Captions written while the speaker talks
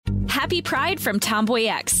Happy Pride from Tomboy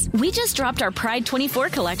X. We just dropped our Pride 24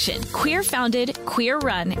 collection. Queer founded, queer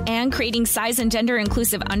run, and creating size and gender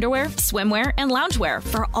inclusive underwear, swimwear, and loungewear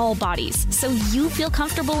for all bodies, so you feel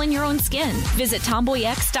comfortable in your own skin. Visit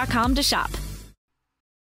tomboyx.com to shop.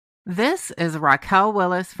 This is Raquel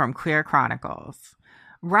Willis from Queer Chronicles.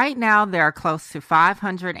 Right now, there are close to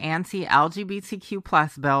 500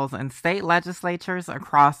 anti-LGBTQ+ bills in state legislatures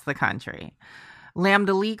across the country.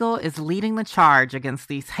 Lambda Legal is leading the charge against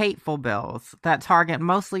these hateful bills that target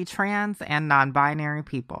mostly trans and non-binary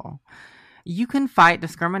people. You can fight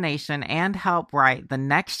discrimination and help write the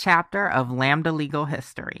next chapter of Lambda Legal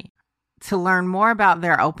history. To learn more about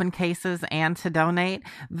their open cases and to donate,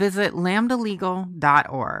 visit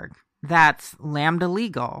lambdalegal.org. That's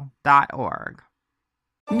lambdalegal.org.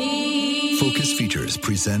 Focus Features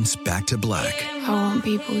presents Back to Black. I want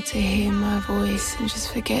people to hear my voice and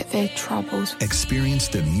just forget their troubles. Experience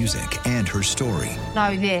the music and her story.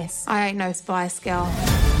 Know this. I ain't no Spice Girl.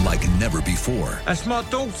 Like never before. That's my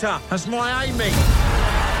daughter. That's my Amy.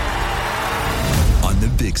 On the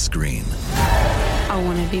big screen. I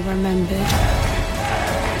want to be remembered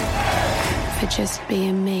for just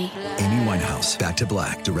being me. Amy Winehouse, Back to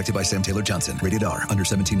Black, directed by Sam Taylor Johnson. Rated R, under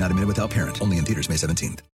 17, not a minute without parent. Only in theaters May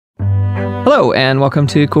 17th. Hello, and welcome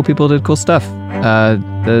to Cool People Did Cool Stuff,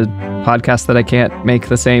 the podcast that I can't make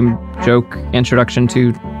the same joke introduction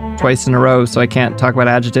to twice in a row, so I can't talk about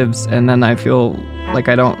adjectives, and then I feel like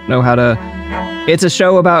I don't know how to... It's a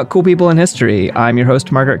show about cool people in history. I'm your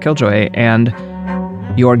host, Margaret Killjoy, and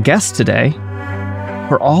your guest today,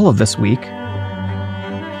 for all of this week,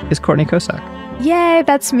 is Courtney Kosak. Yay,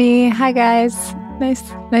 that's me. Hi, guys.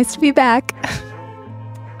 Nice to be back.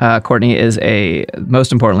 Courtney is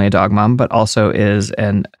most importantly, a dog mom, but also is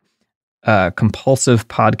an compulsive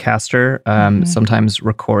podcaster. Sometimes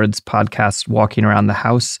records podcasts walking around the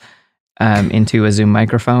house into a Zoom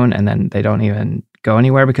microphone, and then they don't even go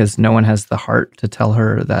anywhere because no one has the heart to tell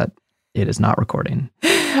her that it is not recording.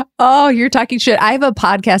 Oh, you're talking shit. I have a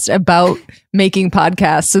podcast about making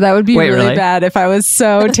podcasts, so that would be really bad if I was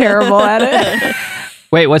so terrible at it.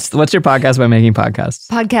 Wait, what's your podcast about making podcasts?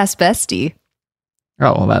 Podcast Bestie.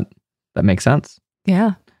 Oh, well, that makes sense.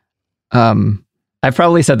 Yeah. I've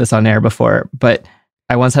probably said this on air before, but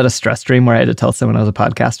I once had a stress dream where I had to tell someone I was a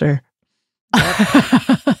podcaster.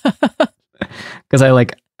 Because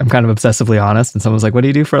I'm kind of obsessively honest, and someone's like, "What do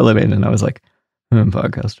you do for a living?" And I was like, "I'm a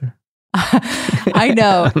podcaster." I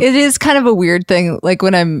know. It is kind of a weird thing, like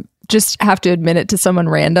when I'm just have to admit it to someone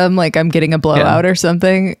random, like I'm getting a blowout or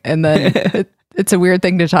something, and then it's a weird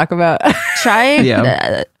thing to talk about.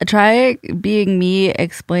 Try being me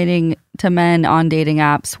explaining to men on dating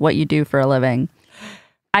apps what you do for a living.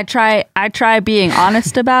 I try being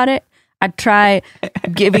honest about it. I try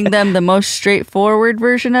giving them the most straightforward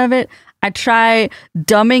version of it. I try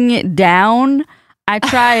dumbing it down. I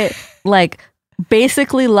try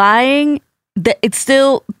basically lying. It's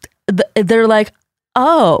still, they're like,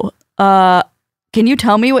 "Oh, can you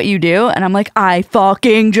tell me what you do?" And I'm like, "I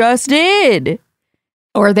fucking just did."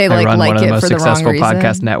 Or they run like one of it the most for the wrong successful reason.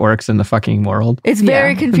 podcast networks in the fucking world. It's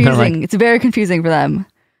very confusing. It's very confusing for them.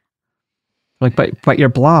 Like, but you're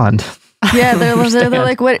blonde. Yeah, they're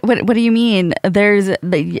like, what do you mean? There's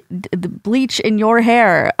the bleach in your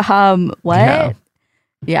hair. What?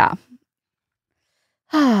 Yeah.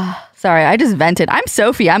 Sorry, I just vented. I'm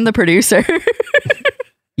Sophie. I'm the producer.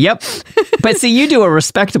 Yep. But see, you do a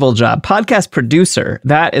respectable job. Podcast producer,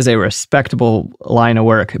 that is a respectable line of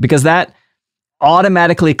work, because that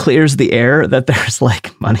automatically clears the air that there's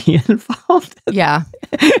money involved. Yeah.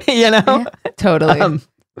 You know? Yeah, totally.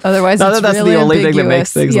 Otherwise, not it's that that's really the only ambiguous. thing that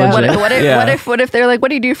makes things Yeah. legit. What if they're like, "What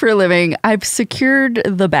do you do for a living?" "I've secured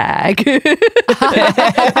the bag."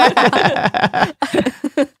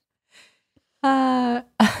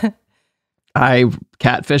 I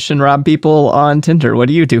catfish and rob people on Tinder. What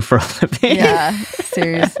do you do for a living? Yeah,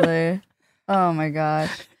 seriously. Oh my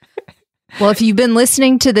gosh. Well, if you've been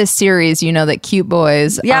listening to this series, you know that cute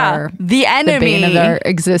boys are the enemy, the bane of our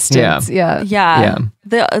existence. Yeah.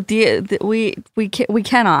 We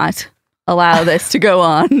cannot allow this to go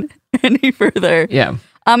on any further. Yeah.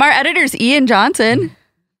 Our editor's Ian Johnson.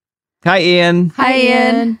 Hi, Ian. Hi,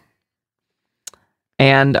 Ian.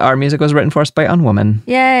 And our music was written for us by Unwoman.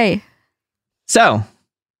 Yay. So,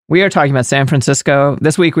 we are talking about San Francisco.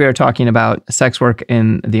 This week, we are talking about sex work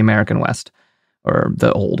in the American West, or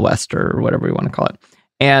the Old West, or whatever we want to call it.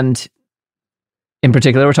 And in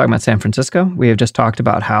particular, we're talking about San Francisco. We have just talked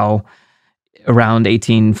about how around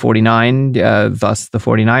 1849, thus the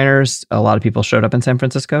 49ers, a lot of people showed up in San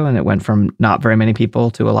Francisco, and it went from not very many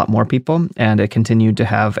people to a lot more people. And it continued to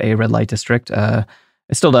have a red light district. It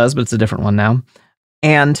still does, but it's a different one now.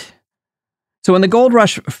 And So when the gold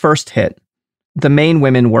rush first hit, the main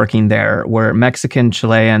women working there were Mexican,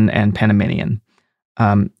 Chilean, and Panamanian.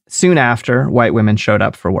 Soon after, white women showed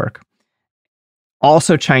up for work.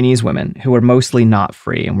 Also Chinese women, who were mostly not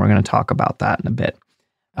free, and we're going to talk about that in a bit.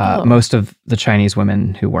 Most of the Chinese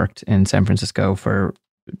women who worked in San Francisco for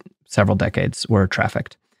several decades were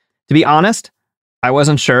trafficked. To be honest, I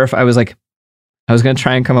wasn't sure if I was going to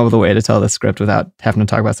try and come up with a way to tell this script without having to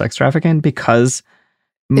talk about sex trafficking, because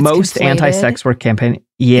most anti-sex work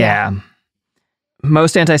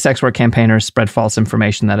most anti-sex work campaigners spread false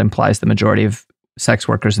information that implies the majority of sex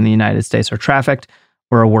workers in the United States are trafficked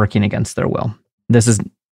or are working against their will. This is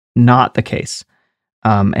not the case.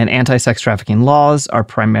 And anti-sex trafficking laws are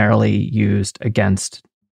primarily used against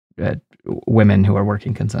women who are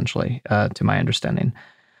working consensually, to my understanding.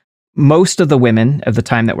 Most of the women of the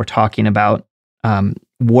time that we're talking about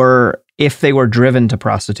were, if they were driven to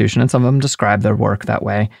prostitution, and some of them describe their work that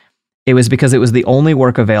way, it was because it was the only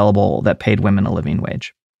work available that paid women a living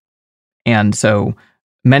wage. And so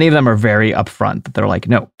many of them are very upfront that they're like,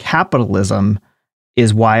 no, capitalism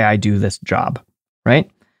is why I do this job, right?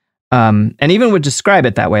 And even would describe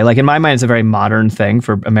it that way. Like in my mind, it's a very modern thing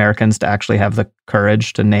for Americans to actually have the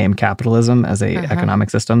courage to name capitalism as a economic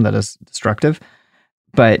system that is destructive.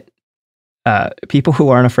 But people who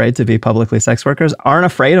aren't afraid to be publicly sex workers aren't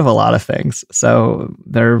afraid of a lot of things. So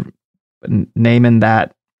they're naming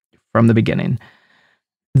that from the beginning.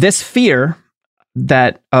 This fear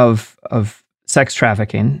that of sex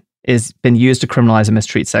trafficking has been used to criminalize and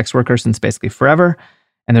mistreat sex workers since basically forever.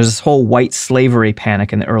 And there's this whole white slavery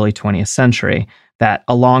panic in the early 20th century that,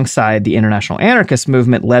 alongside the international anarchist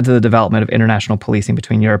movement, led to the development of international policing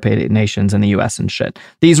between European nations and the US and shit.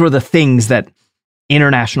 These were the things that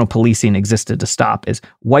international policing existed to stop, is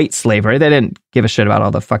white slavery. They didn't give a shit about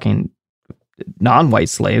all the fucking non-white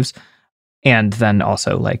slaves. And then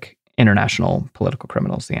also like international political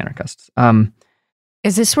criminals, the anarchists.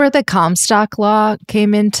 Is this where the Comstock law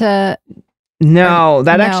came into? No,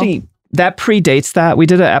 that predates that. We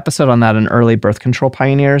did an episode on that in early birth control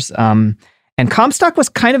pioneers. And Comstock was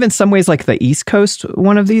kind of in some ways like the East Coast,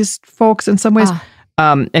 one of these folks in some ways.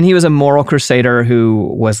 And he was a moral crusader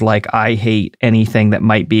who was like, I hate anything that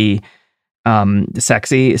might be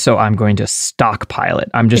sexy, so I'm going to stockpile it.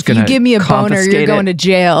 I'm just going to give me a boner, you're going to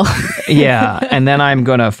jail. Yeah, and then I'm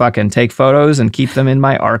going to fucking take photos and keep them in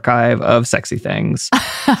my archive of sexy things.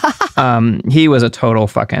 He was a total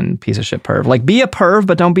fucking piece of shit perv. Like, be a perv,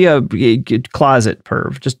 but don't be a closet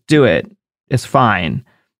perv. Just do it. It's fine,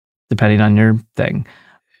 depending on your thing.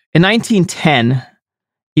 In 1910,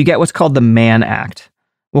 you get what's called the Mann Act.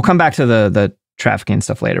 We'll come back to the trafficking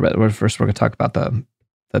stuff later, but first we're going to talk about the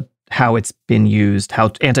how it's been used, how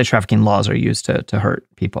anti-trafficking laws are used to hurt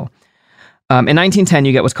people. In 1910,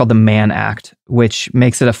 you get what's called the Mann Act, which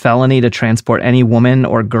makes it a felony to transport any woman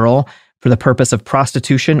or girl for the purpose of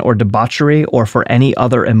prostitution or debauchery or for any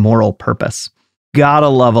other immoral purpose. Gotta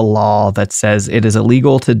love a law that says it is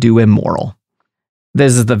illegal to do immoral.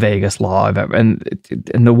 This is the vaguest law I've ever, and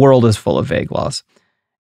the world is full of vague laws.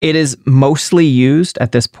 It is mostly used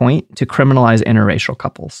at this point to criminalize interracial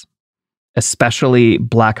couples, especially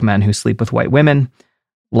black men who sleep with white women,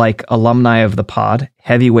 like alumni of the pod,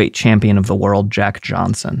 heavyweight champion of the world, Jack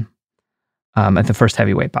Johnson, at the first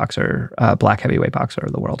heavyweight boxer, black heavyweight boxer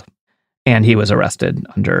of the world. And he was arrested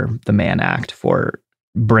under the Mann Act for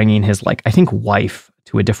bringing his, I think, wife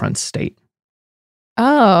to a different state.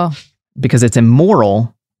 Oh. Because it's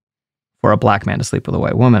immoral for a black man to sleep with a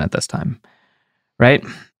white woman at this time, right?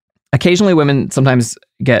 Occasionally women sometimes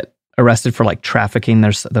get arrested for trafficking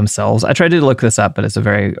themselves. I tried to look this up, but it's a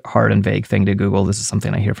very hard and vague thing to Google. This is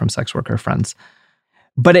something I hear from sex worker friends.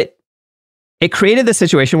 But it created this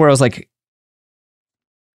situation where I was like,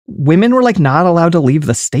 women were not allowed to leave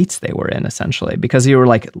the states they were in, essentially, because you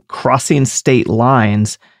were crossing state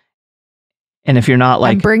lines. And if you're not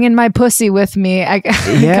I'm bringing my pussy with me,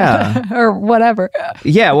 yeah, or whatever.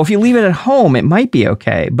 Yeah, well, if you leave it at home, it might be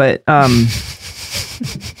okay. But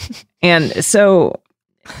and so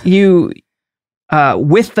you,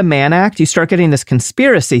 with the Mann Act, you start getting this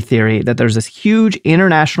conspiracy theory that there's this huge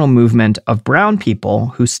international movement of brown people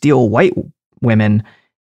who steal white women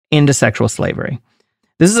into sexual slavery.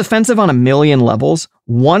 This is offensive on a million levels.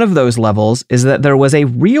 One of those levels is that there was a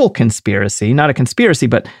real conspiracy, not a conspiracy,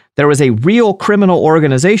 but there was a real criminal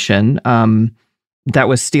organization that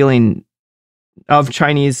was stealing of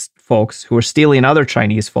Chinese folks who were stealing other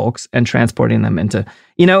Chinese folks and transporting them into,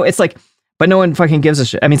 it's but no one fucking gives a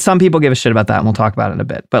shit. I mean, some people give a shit about that, and we'll talk about it in a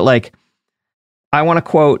bit. But I want to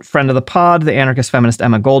quote friend of the pod, the anarchist feminist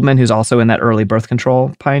Emma Goldman, who's also in that early birth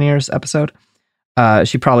control pioneers episode.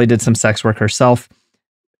 She probably did some sex work herself.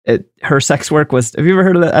 her sex work was, have you ever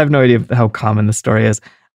heard of that? I have no idea how common the story is.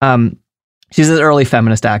 She's an early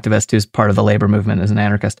feminist activist who's part of the labor movement as an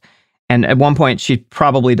anarchist. And at one point she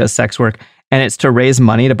probably does sex work, and it's to raise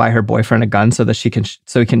money to buy her boyfriend a gun so that he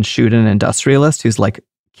can shoot an industrialist who's like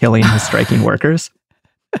killing his striking workers.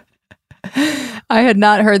 I had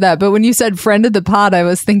not heard that, but when you said friend of the pod, I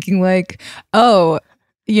was thinking like, oh,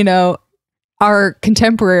 you know, our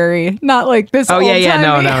contemporary, not like this. Oh yeah.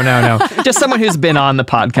 No. Just someone who's been on the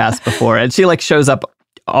podcast before, and she like shows up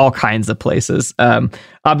all kinds of places.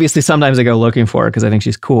 Obviously, sometimes I go looking for her because I think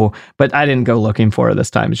she's cool, but I didn't go looking for her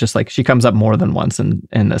this time. It's just like she comes up more than once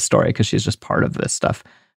in this story because she's just part of this stuff.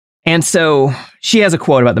 And so she has a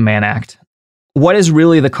quote about the Mann Act. What is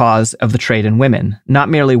really the cause of the trade in women? Not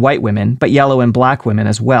merely white women, but yellow and black women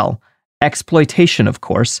as well. Exploitation, of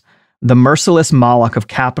course. The merciless Moloch of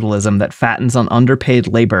capitalism that fattens on underpaid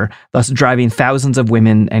labor, thus driving thousands of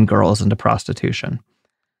women and girls into prostitution.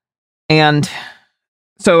 And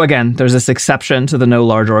so again, there's this exception to the no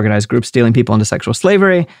large organized group stealing people into sexual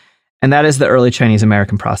slavery, and that is the early Chinese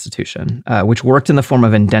American prostitution, which worked in the form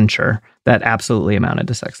of indenture that absolutely amounted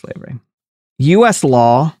to sex slavery. U.S.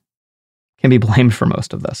 law can be blamed for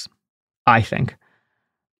most of this, I think.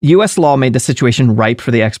 U.S. law made the situation ripe for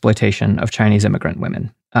the exploitation of Chinese immigrant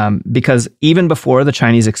women. Because even before the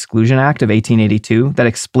Chinese Exclusion Act of 1882, that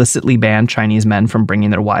explicitly banned Chinese men from bringing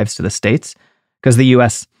their wives to the States, because the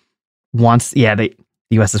U.S. wants, the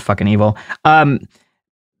U.S. is fucking evil. The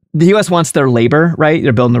U.S. wants their labor, right?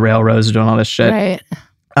 They're building the railroads, they're doing all this shit. Right.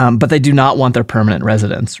 But they do not want their permanent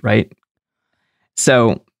residence, right?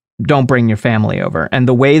 So don't bring your family over. And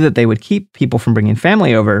the way that they would keep people from bringing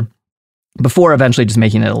family over, before eventually just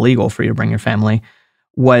making it illegal for you to bring your family,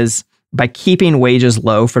 was by keeping wages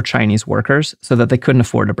low for Chinese workers so that they couldn't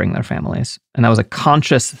afford to bring their families. And that was a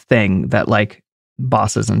conscious thing that like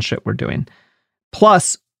bosses and shit were doing.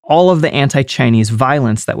 Plus, all of the anti-Chinese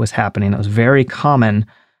violence that was happening, that was very common,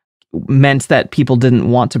 meant that people didn't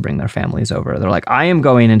want to bring their families over. They're like, I am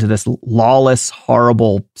going into this lawless,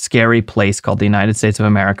 horrible, scary place called the United States of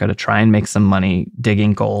America to try and make some money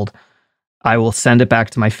digging gold. I will send it back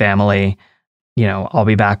to my family. You know, I'll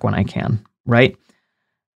be back when I can, right?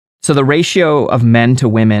 So the ratio of men to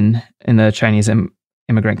women in the Chinese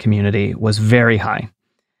immigrant community was very high.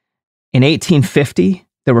 In 1850,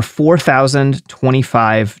 there were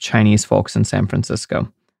 4,025 Chinese folks in San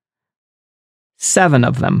Francisco. 7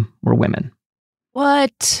 of them were women.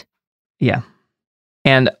 What? Yeah.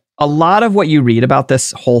 And a lot of what you read about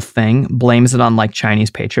this whole thing blames it on like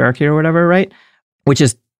Chinese patriarchy or whatever, right? Which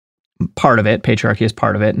is part of it. Patriarchy is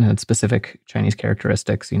part of it and its specific Chinese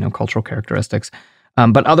characteristics, cultural characteristics.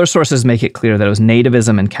 But other sources make it clear that it was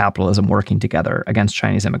nativism and capitalism working together against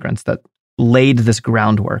Chinese immigrants that laid this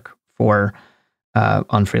groundwork for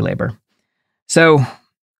unfree labor. So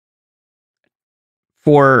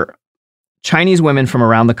for Chinese women from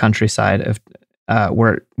around the countryside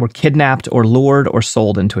were kidnapped or lured or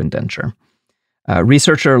sold into indenture.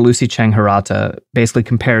 Researcher Lucy Cheng Hirata basically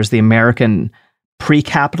compares the American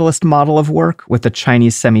pre-capitalist model of work with the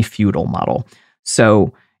Chinese semi-feudal model.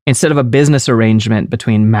 So instead of a business arrangement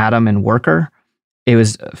between madam and worker, it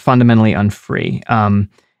was fundamentally unfree.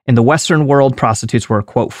 In the Western world, prostitutes were,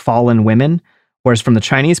 quote, fallen women, whereas from the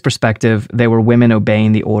Chinese perspective, they were women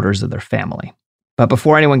obeying the orders of their family. But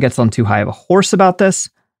before anyone gets on too high of a horse about this,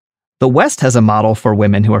 the West has a model for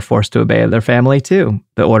women who are forced to obey their family too,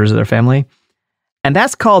 the orders of their family. And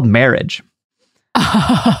that's called marriage.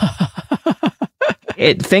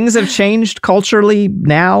 Things have changed culturally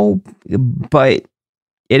now, but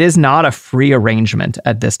it is not a free arrangement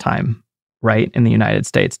at this time, right, in the United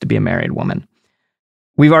States to be a married woman.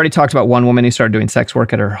 We've already talked about one woman who started doing sex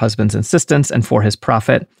work at her husband's insistence and for his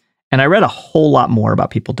profit. And I read a whole lot more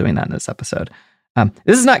about people doing that in this episode.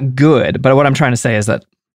 This is not good, but what I'm trying to say is that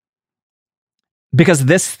because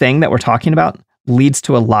this thing that we're talking about leads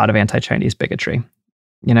to a lot of anti-Chinese bigotry,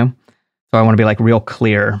 So I want to be like real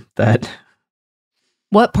clear that.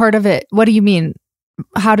 What part of it? What do you mean?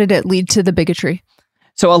 How did it lead to the bigotry?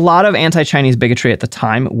 So a lot of anti-Chinese bigotry at the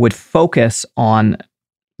time would focus on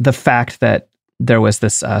the fact that there was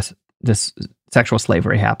this sexual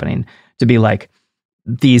slavery happening, to be like,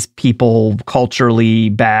 these people culturally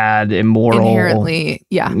bad, immoral. Inherently,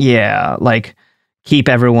 yeah. Yeah, like keep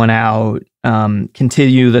everyone out,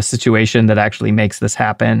 continue the situation that actually makes this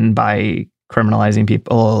happen by criminalizing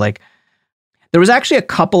people. Like, there was actually a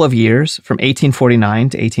couple of years from 1849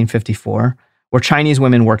 to 1854 where Chinese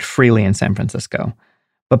women worked freely in San Francisco.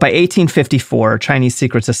 But by 1854, Chinese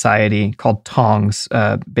secret society called Tongs,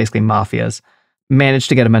 basically mafias, managed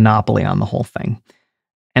to get a monopoly on the whole thing.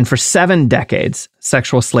 And for 7 decades,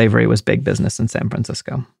 sexual slavery was big business in San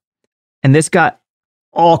Francisco. And this got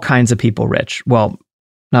all kinds of people rich. Well,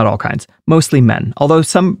 not all kinds, mostly men. Although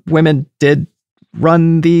some women did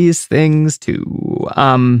run these things too.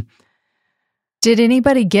 Did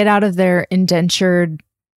anybody get out of their indentured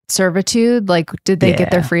servitude? Like, did they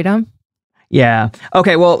get their freedom? Yeah.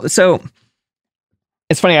 Okay, well, so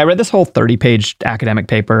it's funny. I read this whole 30-page academic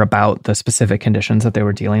paper about the specific conditions that they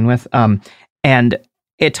were dealing with. And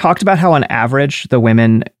it talked about how on average, the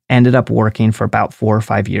women ended up working for about 4 or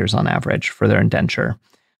 5 years on average for their indenture.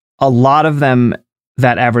 A lot of them,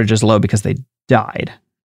 that average is low because they died,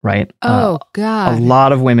 right? Oh, God. A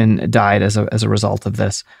lot of women died as a result of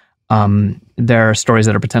this. There are stories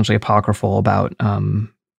that are potentially apocryphal about,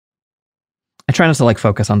 I try not to like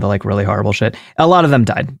focus on the like really horrible shit. A lot of them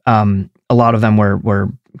died. A lot of them were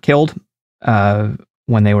killed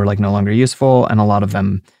when they were like no longer useful. And a lot of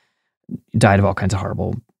them died of all kinds of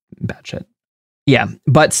horrible bad shit. Yeah.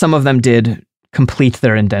 But some of them did complete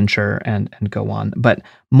their indenture and go on. But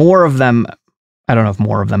more of them, I don't know if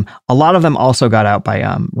more of them, a lot of them also got out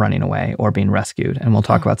by running away or being rescued. And we'll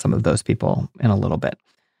talk about some of those people in a little bit.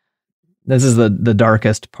 This is the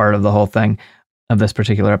darkest part of the whole thing of this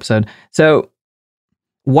particular episode. So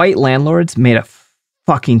white landlords made a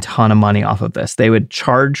fucking ton of money off of this. They would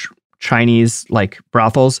charge Chinese like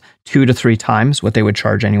brothels 2 to 3 times what they would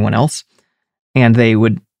charge anyone else. And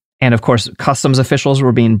of course, customs officials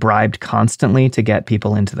were being bribed constantly to get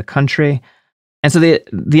people into the country. And so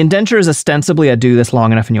the indenture is ostensibly a do this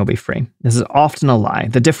long enough and you'll be free. This is often a lie.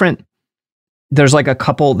 There's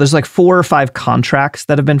like 4 or 5 contracts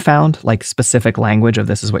that have been found, like specific language of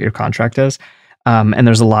this is what your contract is. And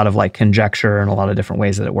there's a lot of like conjecture and a lot of different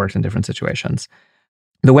ways that it works in different situations.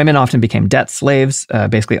 The women often became debt slaves,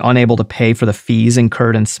 basically unable to pay for the fees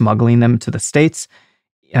incurred in smuggling them to the States.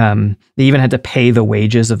 They even had to pay the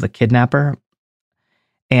wages of the kidnapper.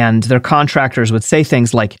 And their contractors would say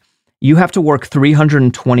things like, you have to work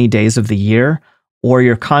 320 days of the year or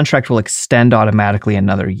your contract will extend automatically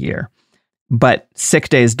another year. But sick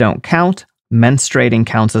days don't count. Menstruating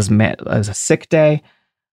counts as a sick day.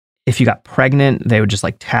 If you got pregnant, they would just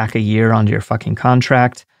like tack a year onto your fucking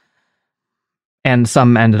contract. And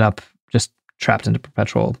some ended up just trapped into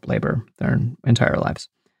perpetual labor their entire lives.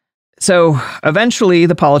 So eventually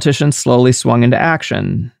the politicians slowly swung into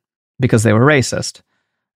action because they were racist.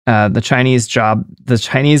 The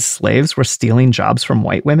Chinese slaves were stealing jobs from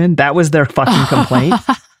white women. That was their fucking complaint.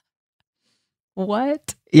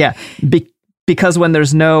 What? Yeah. Because when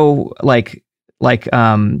there's no like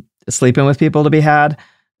sleeping with people to be had,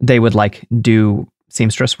 they would like do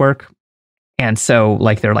seamstress work. And so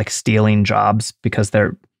like they're like stealing jobs because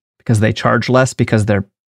they charge less because they're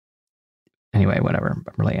anyway, whatever. I'm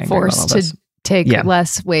really angry forced about all this. To take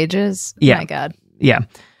less wages. Yeah. My God. Yeah.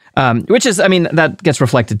 Which is, I mean, that gets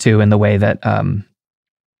reflected too in the way that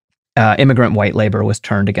immigrant white labor was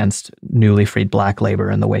turned against newly freed black labor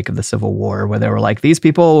in the wake of the Civil War, where they were like, these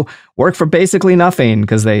people work for basically nothing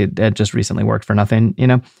because they had just recently worked for nothing, you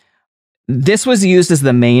know? This was used as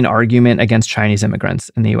the main argument against Chinese immigrants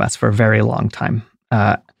in the US for a very long time,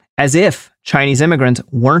 as if Chinese immigrants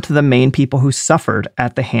weren't the main people who suffered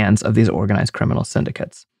at the hands of these organized criminal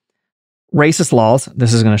syndicates. Racist laws,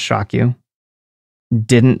 this is going to shock you,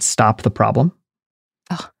 didn't stop the problem.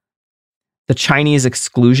 Oh. The Chinese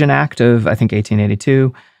Exclusion Act of, I think,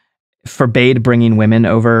 1882 forbade bringing women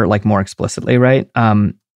over like more explicitly, right?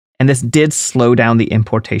 And this did slow down the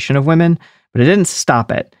importation of women, but it didn't stop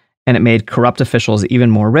it. And it made corrupt officials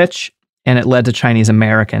even more rich, and it led to Chinese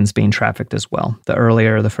Americans being trafficked as well.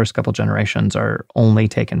 The first couple generations are only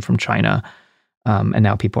taken from China, and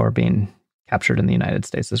now people are being captured in the United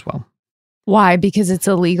States as well. Why? Because it's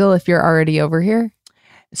illegal if you're already over here?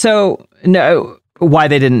 So, no, why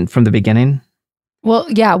they didn't from the beginning? Well,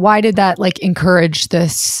 yeah, why did that like encourage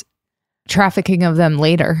this trafficking of them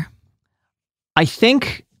later? I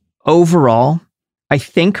think overall,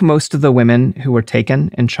 most of the women who were taken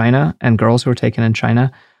in China and girls who were taken in China,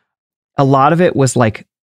 a lot of it was like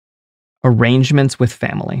arrangements with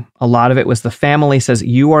family. A lot of it was the family says,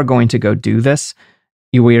 you are going to go do this.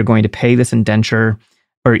 We are going to pay this indenture,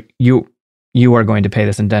 or you are going to pay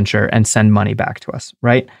this indenture and send money back to us,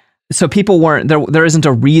 right? So people weren't, there isn't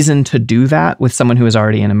a reason to do that with someone who is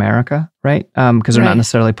already in America, right? Because they're not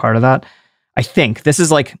necessarily part of that. I think this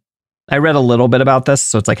is like, I read a little bit about this,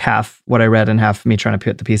 so it's like half what I read and half me trying to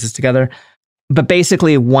put the pieces together. But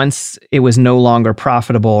basically, once it was no longer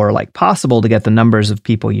profitable or like possible to get the numbers of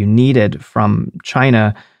people you needed from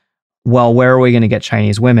China, well, where are we going to get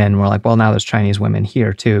Chinese women? We're like, well, now there's Chinese women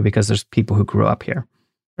here too, because there's people who grew up here,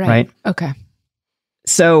 right? Okay.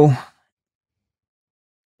 So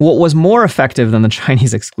What was more effective than the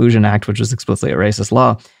Chinese Exclusion Act, which was explicitly a racist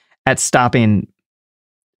law, at stopping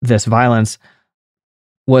this violence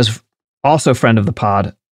was also friend of the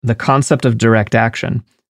pod, the concept of direct action,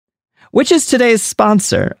 which is today's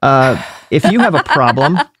sponsor. If you have a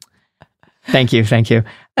problem, thank you.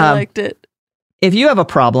 I liked it. If you have a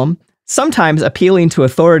problem, sometimes appealing to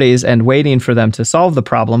authorities and waiting for them to solve the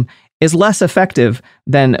problem is less effective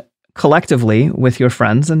than collectively with your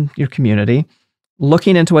friends and your community,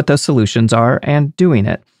 looking into what those solutions are and doing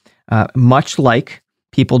it. Much like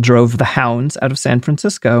people drove the hounds out of San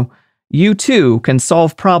Francisco, you too can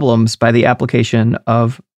solve problems by the application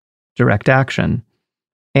of direct action.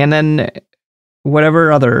 And then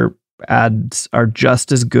whatever other ads are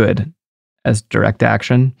just as good as direct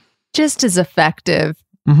action. Just as effective.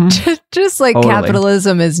 Mm-hmm. Just like Totally.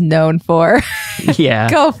 capitalism is known for.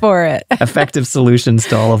 Yeah. Go for it. Effective solutions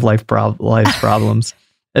to all of life's problems.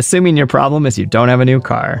 Assuming your problem is you don't have a new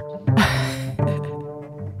car.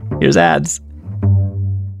 Here's ads.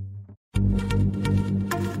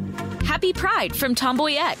 Happy Pride from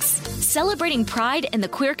Tomboy X, celebrating pride and the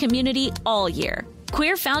queer community all year.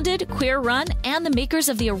 Queer founded, queer run, and the makers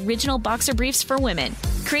of the original boxer briefs for women,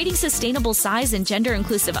 creating sustainable size and gender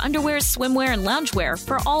inclusive underwear, swimwear, and loungewear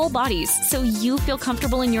for all bodies so you feel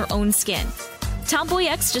comfortable in your own skin. Tomboy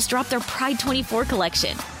X just dropped their Pride 24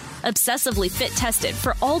 collection. Obsessively fit tested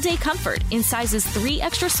for all day comfort in sizes 3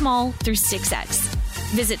 extra small through 6X.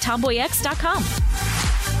 Visit tomboyx.com.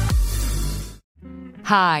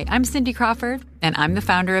 Hi, I'm Cindy Crawford, and I'm the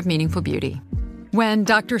founder of Meaningful Beauty. When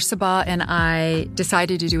Dr. Sabah and I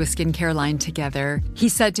decided to do a skincare line together, he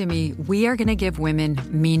said to me, we are going to give women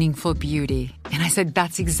meaningful beauty. And I said,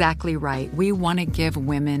 that's exactly right. We want to give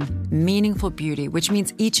women meaningful beauty, which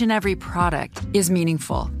means each and every product is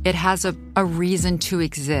meaningful. It has a reason to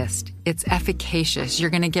exist. It's efficacious. You're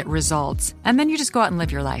going to get results. And then you just go out and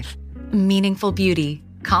live your life. Meaningful Beauty.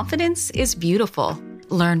 Confidence is beautiful.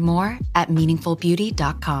 Learn more at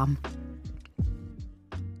meaningfulbeauty.com.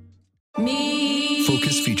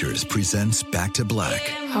 Focus Features presents Back to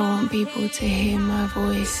Black. I want people to hear my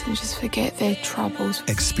voice and just forget their troubles.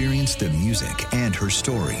 Experience the music and her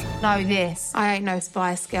story Know this. I ain't no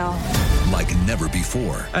Spice Girl. like never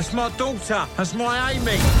before That's my daughter. That's my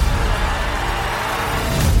Amy.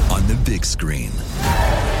 on the big screen.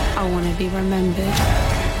 I want to be remembered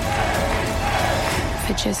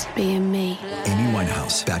for just being me. Amy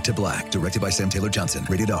Winehouse, Back to Black, directed by Sam Taylor Johnson.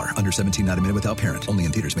 Rated R, under 17, not a minute without parent. Only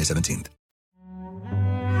in theaters May 17th.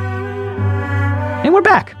 And we're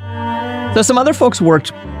back. So some other folks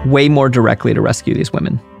worked way more directly to rescue these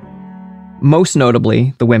women. Most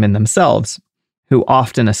notably, the women themselves, who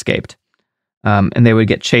often escaped. And they would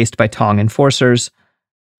get chased by Tong enforcers.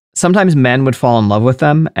 Sometimes men would fall in love with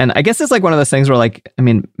them. And I guess it's like one of those things where, like, I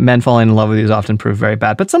mean, men falling in love with these often prove very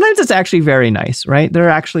bad. But sometimes it's actually very nice, right? They're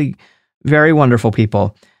actually very wonderful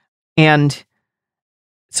people. And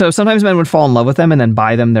so sometimes men would fall in love with them and then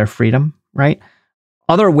buy them their freedom, right?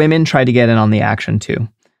 Other women tried to get in on the action too.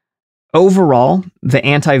 Overall, the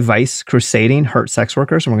anti-vice crusading hurt sex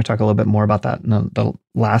workers, and we're going to talk a little bit more about that in the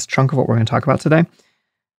last chunk of what we're going to talk about today.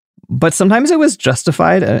 But sometimes it was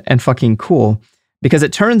justified and fucking cool, because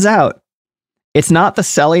it turns out it's not the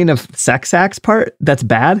selling of sex acts part that's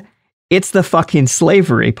bad. It's the fucking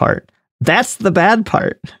slavery part. That's the bad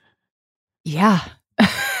part. Yeah.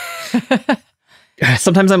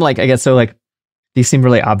 Sometimes I'm like, I guess so, like, these seem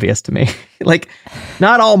really obvious to me. Like,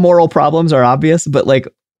 not all moral problems are obvious, but like,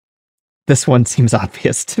 this one seems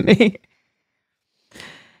obvious to me.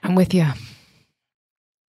 I'm with you.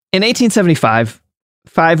 In 1875,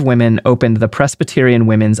 5 women opened the Presbyterian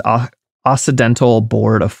Women's Occidental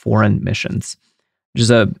Board of Foreign Missions, which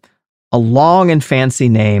is a long and fancy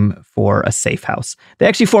name for a safe house. They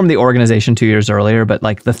actually formed the organization 2 years earlier, but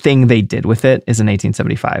like the thing they did with it is in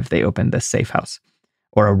 1875, they opened this safe house,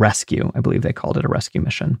 or a rescue. I believe they called it a rescue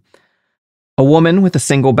mission. A woman with the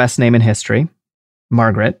single best name in history,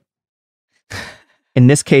 Margaret, in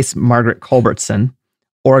this case, Margaret Culbertson,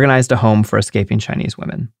 organized a home for escaping Chinese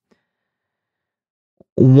women.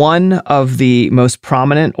 One of the most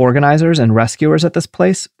prominent organizers and rescuers at this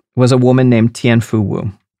place was a woman named Tian Fu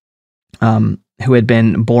Wu, who had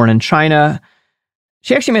been born in China.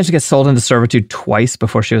 She actually managed to get sold into servitude twice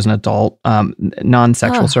before she was an adult,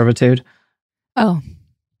 non-sexual servitude. Oh.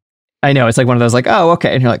 I know, it's like one of those like, oh,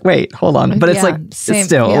 okay. And you're like, wait, hold on. But it's like, same, it's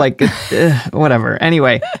still like, whatever.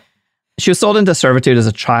 Anyway, she was sold into servitude as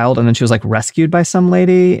a child, and then she was like rescued by some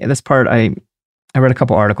lady. This part, I read a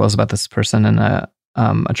couple articles about this person in a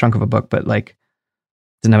chunk of a book, but like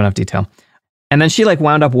didn't have enough detail. And then she like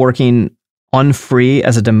wound up working unfree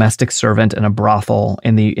as a domestic servant in a brothel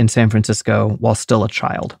in San Francisco while still a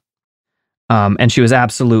child. And she was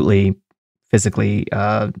absolutely physically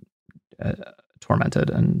tormented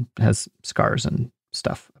and has scars and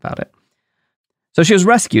stuff about it. So she was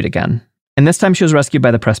rescued again. And this time she was rescued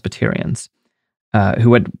by the Presbyterians, who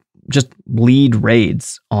would just lead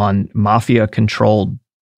raids on mafia-controlled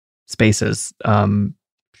spaces.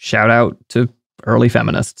 Shout out to early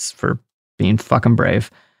feminists for being fucking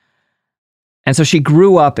brave. And so she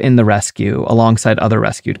grew up in the rescue alongside other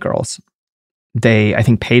rescued girls. They, I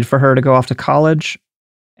think, paid for her to go off to college,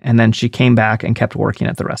 and then she came back and kept working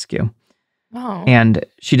at the rescue. Oh. And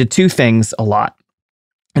she did two things a lot.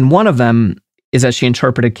 And one of them is that she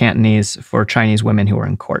interpreted Cantonese for Chinese women who were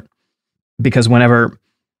in court. Because whenever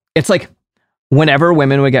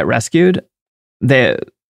women would get rescued, the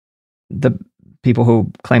people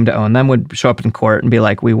who claimed to own them would show up in court and be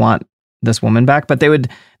like, we want this woman back. But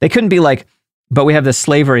they couldn't be like, but we have this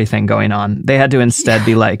slavery thing going on. They had to instead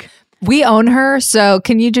be like, we own her, so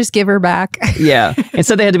can you just give her back? Yeah.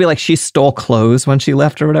 Instead they had to be like, she stole clothes when she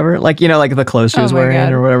left or whatever. Like, like the clothes she was wearing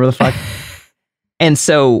God. Or whatever the fuck. And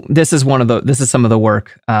so this is some of the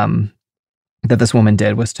work that this woman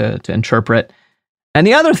did, was to interpret. And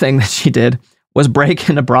the other thing that she did was break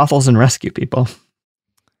into brothels and rescue people.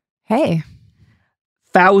 Hey.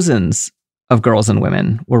 Thousands of girls and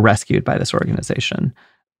women were rescued by this organization.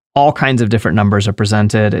 All kinds of different numbers are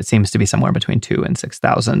presented. It seems to be somewhere between 2,000 and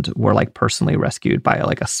 6,000 were like personally rescued by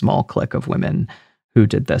like a small clique of women who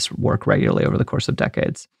did this work regularly over the course of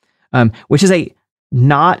decades, which is a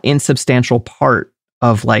not insubstantial part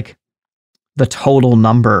of like the total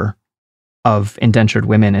number of indentured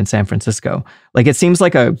women in San Francisco. Like it seems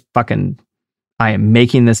like I am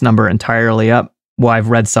making this number entirely up. Well, I've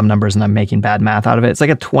read some numbers and I'm making bad math out of it. It's like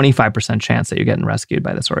a 25% chance that you're getting rescued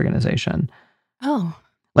by this organization. Oh.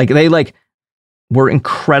 Like they were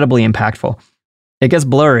incredibly impactful. It gets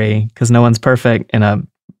blurry because no one's perfect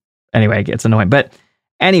anyway, it gets annoying. But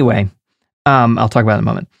anyway, I'll talk about it in a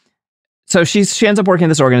moment. So she ends up working in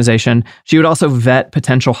this organization. She would also vet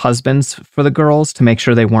potential husbands for the girls to make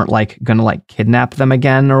sure they weren't gonna kidnap them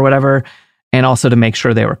again or whatever. And also to make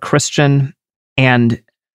sure they were Christian. And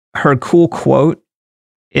her cool quote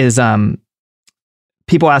is,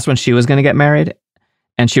 people asked when she was going to get married.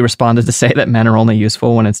 And she responded to say that men are only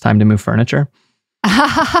useful when it's time to move furniture.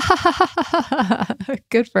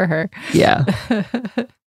 Good for her. Yeah.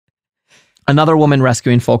 Another woman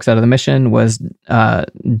rescuing folks out of the mission was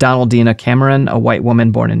Donaldina Cameron, a white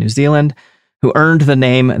woman born in New Zealand, who earned the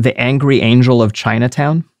name the Angry Angel of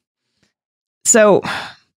Chinatown. So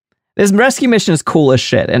this rescue mission is cool as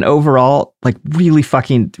shit. And overall, really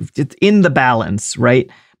fucking, it's in the balance, right?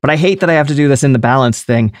 But I hate that I have to do this in the balance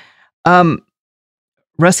thing.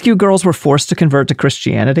 Rescue girls were forced to convert to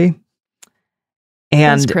Christianity.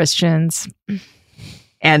 And those Christians.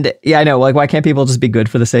 And yeah, I know, why can't people just be good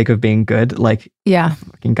for the sake of being good? Yeah.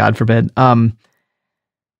 Fucking God forbid. And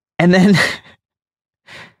then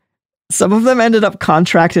some of them ended up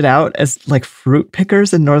contracted out as fruit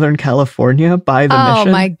pickers in Northern California by the mission.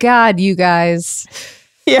 Oh my God, you guys.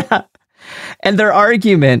 Yeah. And their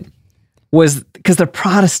argument was because they're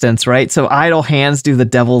Protestants, right? So idle hands do the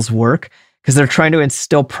devil's work. Because they're trying to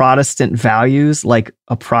instill Protestant values, like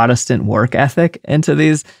a Protestant work ethic, into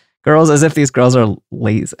these girls, as if these girls are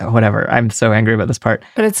lazy, whatever. I'm so angry about this part.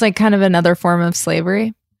 But it's kind of another form of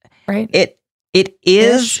slavery, right? It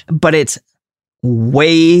is, but it's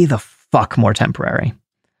way the fuck more temporary.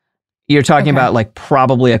 You're talking about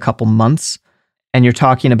probably a couple months, and you're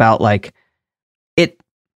talking about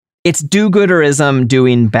it's do-gooderism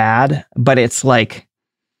doing bad, but it's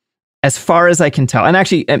as far as I can tell, and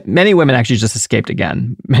actually, many women actually just escaped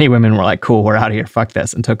again. Many women were like, cool, we're out of here, fuck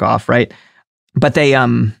this, and took off, right? But they,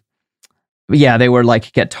 they were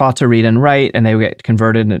get taught to read and write, and they would get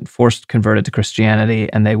converted to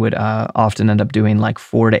Christianity, and they would often end up doing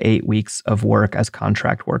 4 to 8 weeks of work as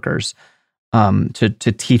contract workers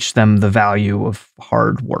to teach them the value of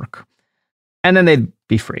hard work. And then they'd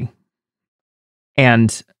be free.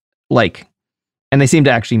 And they seem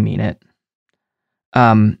to actually mean it.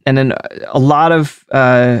 And then a lot of,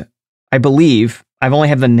 I believe, I've only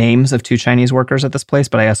had the names of 2 Chinese workers at this place,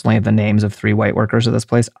 but I also only have the names of 3 white workers at this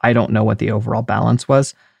place. I don't know what the overall balance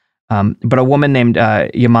was. But a woman named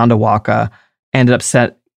Yamanda Waka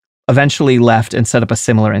eventually left and set up a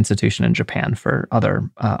similar institution in Japan for other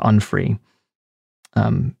unfree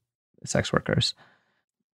sex workers.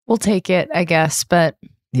 We'll take it, I guess, but...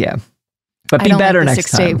 Yeah. But be better next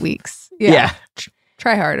 6 to 8 weeks. Yeah.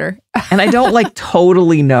 Try harder. And I don't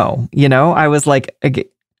totally know, I was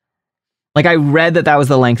Like, I read that was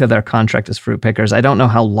the length of their contract as fruit pickers. I don't know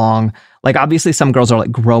how long. Like, obviously some girls are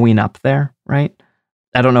like growing up there, right?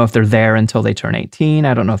 I don't know if they're there until they turn 18.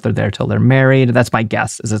 I don't know if they're there till they're married. That's my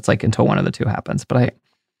guess, is it's like until one of the two happens. But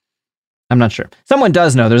I'm not sure. Someone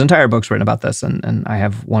does know. There's entire books written about this, and I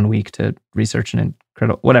have 1 week to research and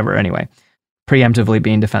whatever. Anyway, preemptively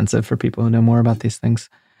being defensive for people who know more about these things.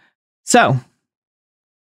 So,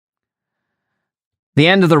 the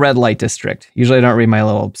end of the red light district. Usually I don't read my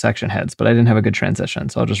little section heads, but I didn't have a good transition,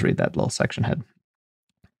 so I'll just read that little section head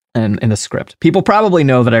and in the script. People probably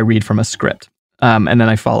know that I read from a script, and then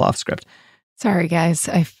I fall off script. Sorry, guys.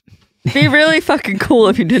 It'd be really fucking cool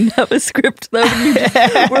if you didn't have a script, though. You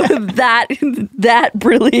just were that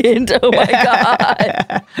brilliant. Oh my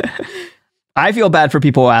God. I feel bad for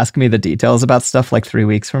people who ask me the details about stuff like 3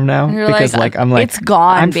 weeks from now, because I'm like, it's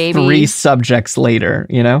gone, I'm baby. 3 subjects later,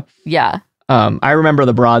 you know? Yeah. I remember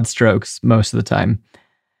the broad strokes most of the time.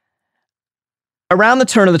 Around the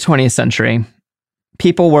turn of the 20th century,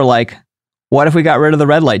 people were like, what if we got rid of the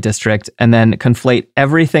red light district and then conflate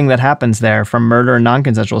everything that happens there, from murder and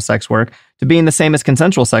non-consensual sex work to being the same as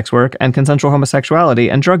consensual sex work and consensual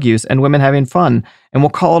homosexuality and drug use and women having fun, and we'll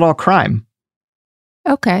call it all crime.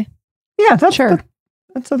 Okay. Yeah, that's sure.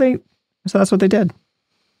 So that's what they did.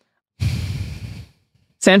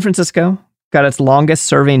 San Francisco got its longest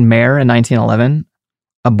serving mayor in 1911,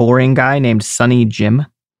 a boring guy named Sonny Jim.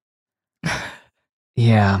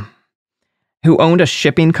 Yeah. Who owned a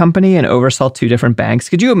shipping company and oversaw 2 different banks.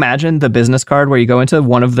 Could you imagine the business card where you go into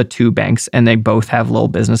one of the 2 banks and they both have little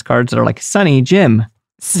business cards that are like Sonny Jim?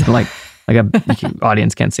 like a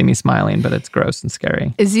audience can't see me smiling, but it's gross and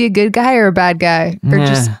scary. Is he a good guy or a bad guy? Or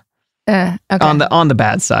just okay. On the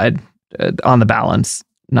bad side, on the balance,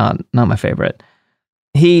 not my favorite.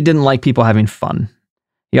 He didn't like people having fun.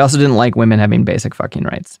 He also didn't like women having basic fucking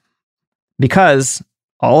rights. Because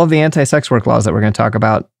all of the anti-sex work laws that we're going to talk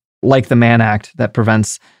about, like the Mann Act that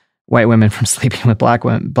prevents white women from sleeping with black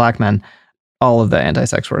men, all of the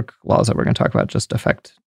anti-sex work laws that we're going to talk about just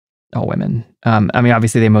affect all women. I mean,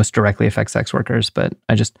 obviously they most directly affect sex workers, but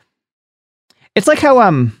it's like how,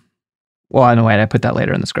 well, no, wait, I put that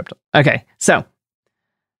later in the script. Okay, so,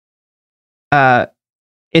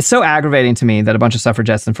 it's so aggravating to me that a bunch of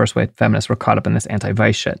suffragettes and first wave feminists were caught up in this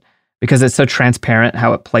anti-vice shit, because it's so transparent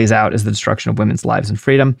how it plays out as the destruction of women's lives and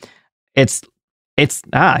freedom. I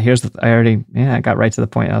got right to the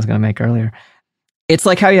point I was going to make earlier. It's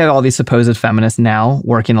like how you have all these supposed feminists now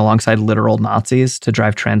working alongside literal Nazis to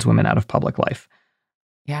drive trans women out of public life.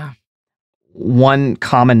 Yeah. One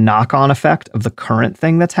common knock-on effect of the current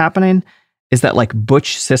thing that's happening is that like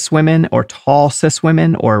butch cis women or tall cis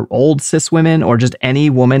women or old cis women or just any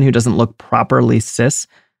woman who doesn't look properly cis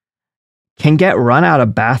can get run out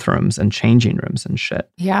of bathrooms and changing rooms and shit.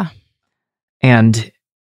 Yeah. And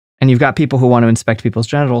you've got people who want to inspect people's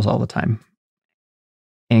genitals all the time,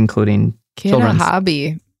 including children. A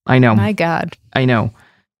hobby. I know. My God. I know.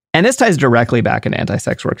 And this ties directly back into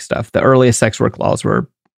anti-sex work stuff. The earliest sex work laws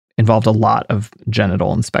involved a lot of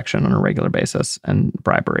genital inspection on a regular basis and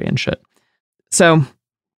bribery and shit. So,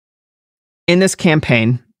 in this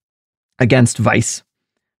campaign against vice,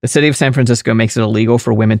 the city of San Francisco makes it illegal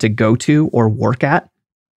for women to go to or work at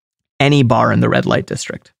any bar in the red light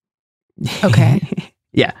district. Okay.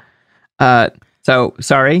 Yeah. So,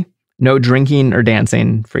 sorry, no drinking or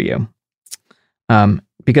dancing for you.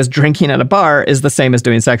 Because drinking at a bar is the same as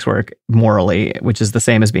doing sex work morally, which is the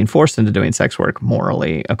same as being forced into doing sex work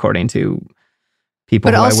morally, according to people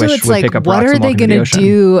but who also I wish it's would like, pick up what rocks are and they walk into the going to ocean.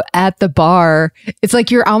 do at the bar? It's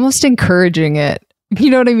like you're almost encouraging it.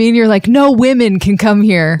 You know what I mean? You're like, no women can come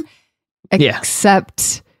here,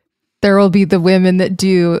 except there will be the women that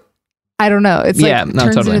do. I don't know. It's like it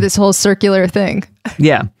turns into this whole circular thing.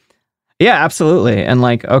 Yeah. Yeah, absolutely. And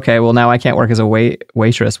like, okay, well, now I can't work as a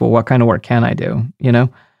waitress. Well, what kind of work can I do? You know,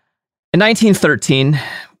 in 1913,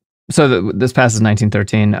 so this passes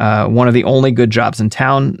 1913. One of the only good jobs in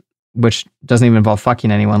town, which doesn't even involve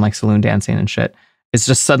fucking anyone, like saloon dancing and shit, it's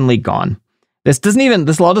just suddenly gone.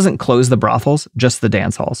 This law doesn't close the brothels, just the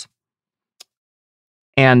dance halls.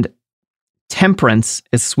 And temperance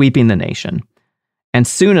is sweeping the nation. And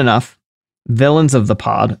soon enough, villains of the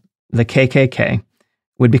pod, the KKK,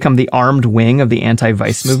 would become the armed wing of the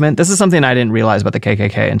anti-vice movement. This is something I didn't realize about the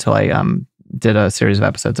KKK until I did a series of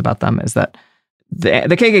episodes about them, is that the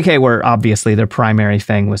KKK were obviously their primary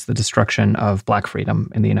thing was the destruction of black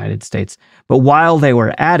freedom in the United States. But while they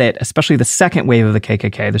were at it, especially the second wave of the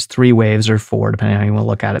KKK, there's 3 waves or 4, depending on how you want to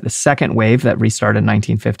look at it. The second wave that restarted in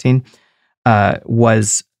 1915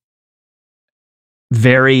 was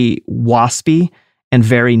very waspy and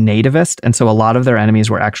very nativist. And so a lot of their enemies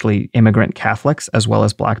were actually immigrant Catholics as well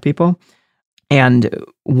as black people. And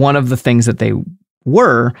one of the things that they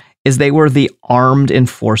were the armed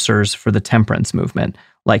enforcers for the temperance movement.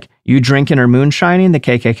 Like, you drinking or moonshining, the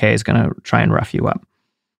KKK is going to try and rough you up.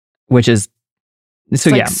 Which is, it's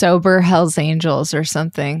so like yeah. sober Hell's Angels or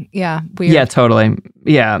something. Yeah, weird. Yeah, totally.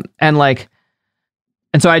 Yeah. And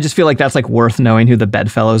so I just feel like that's like worth knowing who the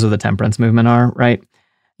bedfellows of the temperance movement are, right?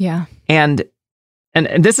 Yeah. And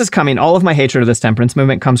this is coming, all of my hatred of this temperance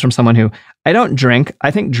movement comes from someone who, I don't drink.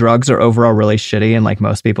 I think drugs are overall really shitty and like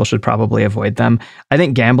most people should probably avoid them. I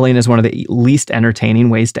think gambling is one of the least entertaining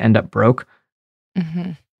ways to end up broke.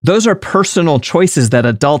 Mm-hmm. Those are personal choices that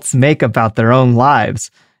adults make about their own lives.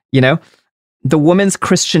 You know, the women's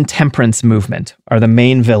Christian temperance movement are the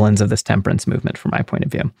main villains of this temperance movement from my point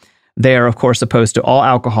of view. They are, of course, opposed to all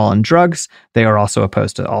alcohol and drugs. They are also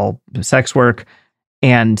opposed to all sex work.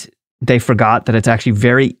 And they forgot that it's actually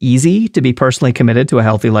very easy to be personally committed to a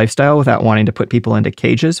healthy lifestyle without wanting to put people into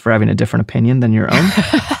cages for having a different opinion than your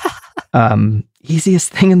own.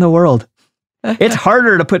 Easiest thing in the world. It's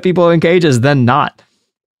harder to put people in cages than not.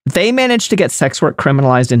 They managed to get sex work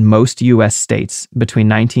criminalized in most U.S. states between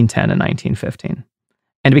 1910 and 1915.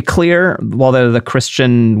 And to be clear, while they're the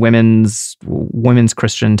Christian Women's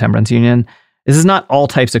Christian Temperance Union, this is not all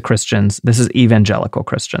types of Christians. This is evangelical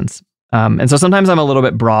Christians. And so sometimes I'm a little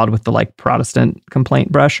bit broad with the like Protestant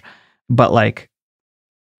complaint brush, but like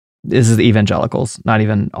this is the evangelicals, not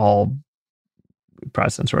even all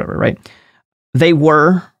Protestants or whatever, right? They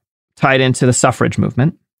were tied into the suffrage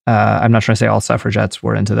movement. I'm not sure I say all suffragettes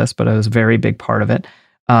were into this, but it was a very big part of it.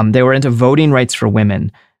 They were into voting rights for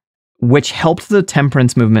women, which helped the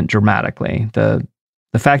temperance movement dramatically. The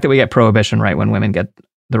fact that we get prohibition right when women get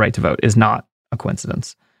the right to vote is not a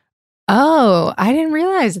coincidence. Oh, I didn't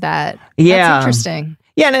realize that. Yeah. That's interesting.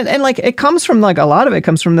 Yeah, and like it comes from like a lot of it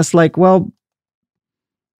comes from this like, well,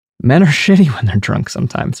 men are shitty when they're drunk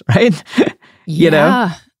sometimes, right? You know?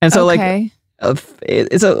 And so like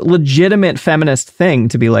it's a legitimate feminist thing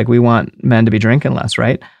to be like, we want men to be drinking less,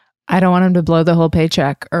 right? I don't want them to blow the whole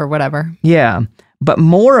paycheck or whatever. Yeah. But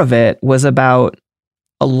more of it was about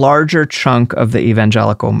a larger chunk of the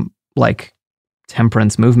evangelical like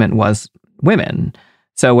temperance movement was women.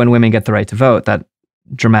 So when women get the right to vote, that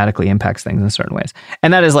dramatically impacts things in certain ways.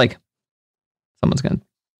 And that is like, someone's going to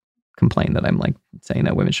complain that I'm like saying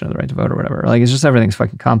that women should have the right to vote or whatever. Like, it's just everything's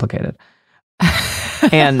fucking complicated.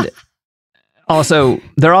 And also,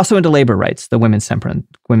 they're also into labor rights, the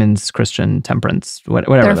women's Christian temperance,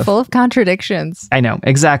 whatever. They're full of contradictions. I know,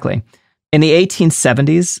 exactly. In the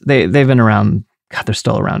 1870s, they've been around. God, they're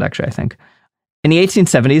still around, actually, I think. In the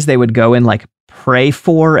 1870s, they would go and like pray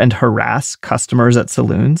for and harass customers at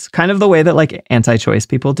saloons, kind of the way that like anti-choice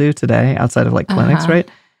people do today outside of like clinics, right?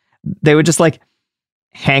 They would just like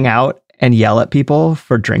hang out and yell at people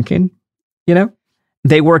for drinking, you know?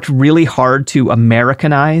 They worked really hard to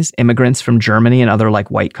Americanize immigrants from Germany and other like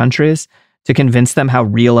white countries to convince them how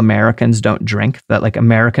real Americans don't drink, that like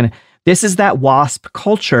this is that WASP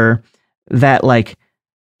culture that like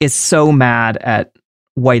is so mad at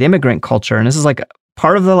white immigrant culture. And this is like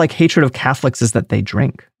part of the like hatred of Catholics is that they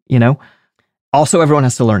drink, you know? Also, everyone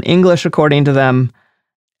has to learn English according to them.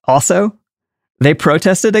 Also, they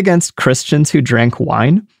protested against Christians who drank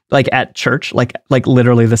wine, like at church, like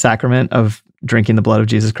literally the sacrament of drinking the blood of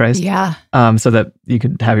Jesus Christ. Yeah. So that you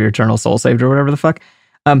could have your eternal soul saved or whatever the fuck.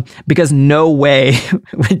 Because no way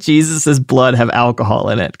would Jesus's blood have alcohol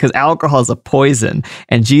in it, because alcohol is a poison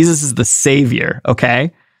and Jesus is the savior.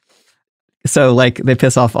 Okay. So like they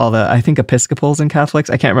piss off all the, I think, Episcopals and Catholics.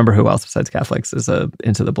 I can't remember who else besides Catholics is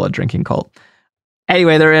into the blood drinking cult.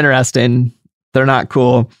 Anyway, they're interesting. They're not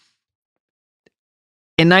cool.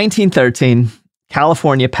 In 1913,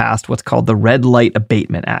 California passed what's called the Red Light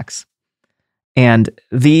Abatement Acts. And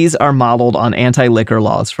these are modeled on anti-liquor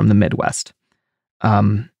laws from the Midwest.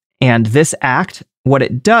 And this act, what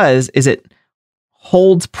it does is it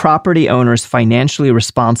holds property owners financially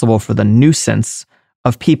responsible for the nuisance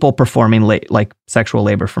of people performing like sexual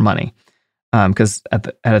labor for money. Because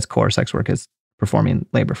at its core, sex work is performing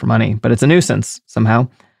labor for money, but it's a nuisance somehow.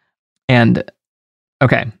 And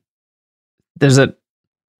okay, there's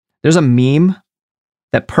a meme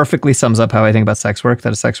that perfectly sums up how I think about sex work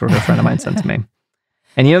that a sex worker friend of mine sent to me.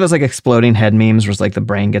 And you know those like exploding head memes where it's like the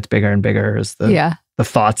brain gets bigger and bigger as the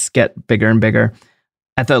thoughts get bigger and bigger.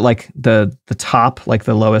 At the top, like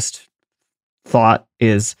the lowest thought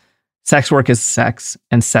is sex work is sex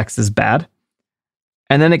and sex is bad.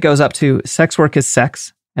 And then it goes up to sex work is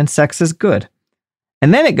sex and sex is good.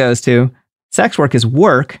 And then it goes to sex work is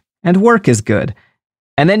work and work is good.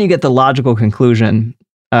 And then you get the logical conclusion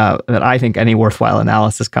that I think any worthwhile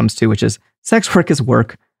analysis comes to, which is sex work is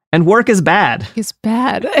work And work is bad. It's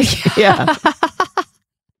bad. Yeah.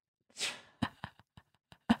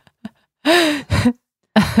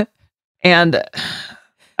 And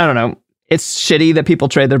I don't know. It's shitty that people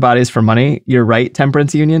trade their bodies for money. You're right,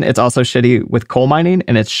 temperance union. It's also shitty with coal mining,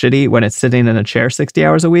 and it's shitty when it's sitting in a chair 60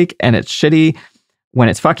 hours a week, and it's shitty when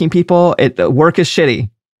it's fucking people. Work is shitty.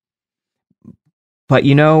 But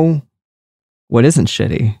you know what isn't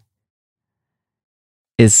shitty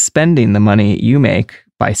is spending the money you make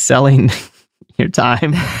by selling your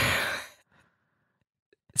time,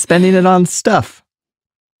 spending it on stuff.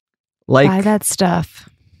 Like buy that stuff.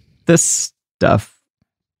 This stuff.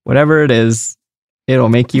 Whatever it is, it'll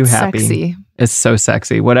make you happy. Sexy. It's so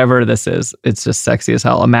sexy. Whatever this is, it's just sexy as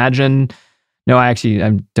hell. I don't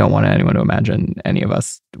want anyone to imagine any of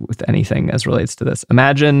us with anything as relates to this.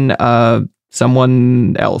 Imagine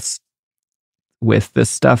someone else with this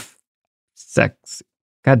stuff. Sex.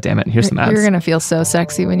 God damn it. Here's some ads. You're going to feel so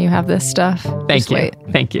sexy when you have this stuff. Thank you.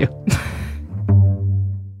 Thank you.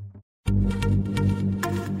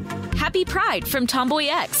 Happy Pride from Tomboy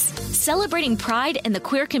X, celebrating pride and the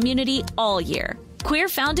queer community all year. Queer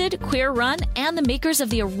founded, queer run, and the makers of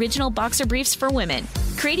the original boxer briefs for women,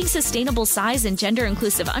 creating sustainable size and gender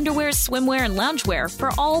inclusive underwear, swimwear, and loungewear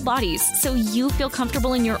for all bodies so you feel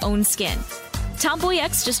comfortable in your own skin. Tomboy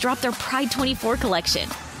X just dropped their Pride 24 collection.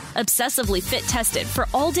 Obsessively fit tested for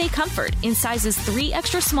all day comfort in sizes 3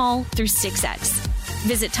 extra small through 6X.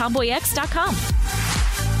 Visit tomboyx.com.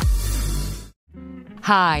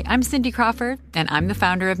 Hi, I'm Cindy Crawford, and I'm the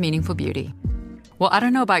founder of Meaningful Beauty. Well, I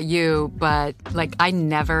don't know about you, but I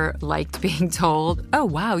never liked being told, oh,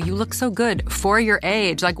 wow, you look so good for your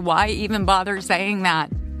age. Why even bother saying that?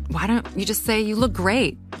 Why don't you just say you look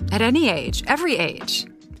great at any age, every age?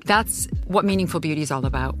 That's what Meaningful Beauty is all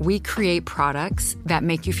about. We create products that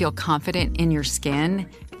make you feel confident in your skin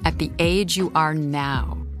at the age you are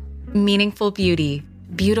now. Meaningful Beauty.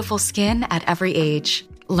 Beautiful skin at every age.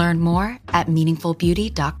 Learn more at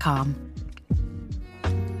meaningfulbeauty.com.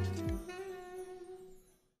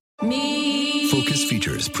 Focus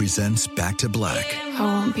Features presents Back to Black. I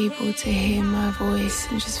want people to hear my voice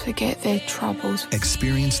and just forget their troubles.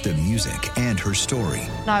 Experience the music and her story.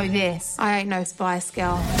 Know this. I ain't no Spice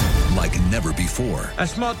Girl. Like never before.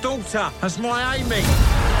 That's my daughter. That's my Amy.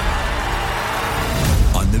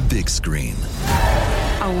 On the big screen.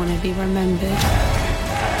 I want to be remembered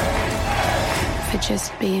for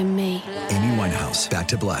just being me. Amy Winehouse, Back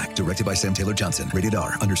to Black, directed by Sam Taylor Johnson. Rated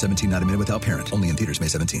R, under 17, not a minute without parent. Only in theaters May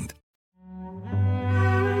 17th.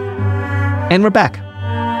 And we're back.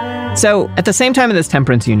 So at the same time this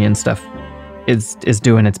temperance union stuff is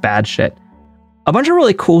doing its bad shit, a bunch of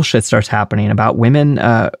really cool shit starts happening about women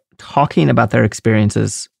talking about their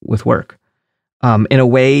experiences with work in a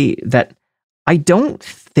way that I don't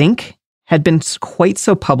think had been quite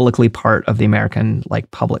so publicly part of the American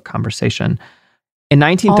public conversation. In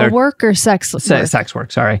 1930, all work or sex work? Sex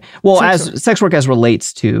work, sorry. Well, sex work as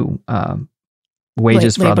relates to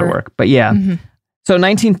wages for other work. But yeah. Mm-hmm. So in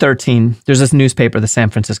 1913, there's this newspaper, the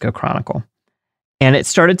San Francisco Chronicle, and it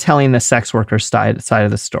started telling the sex worker side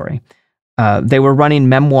of the story. They were running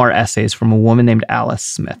memoir essays from a woman named Alice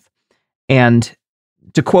Smith. And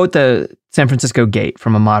to quote the San Francisco Gate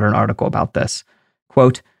from a modern article about this,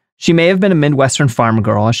 quote, "She may have been a Midwestern farm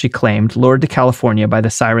girl, as she claimed, lured to California by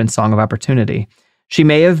the siren song of opportunity. She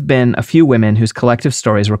may have been a few women whose collective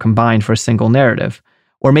stories were combined for a single narrative,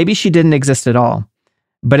 or maybe she didn't exist at all.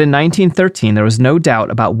 But in 1913, there was no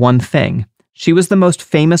doubt about one thing. She was the most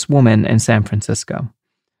famous woman in San Francisco."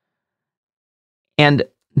 And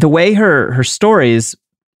the way her stories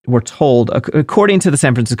were told, according to the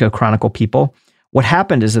San Francisco Chronicle people, what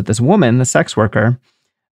happened is that this woman, the sex worker,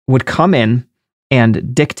 would come in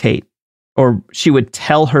and dictate, or she would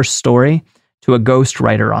tell her story to a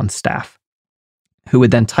ghostwriter on staff, who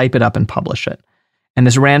would then type it up and publish it. And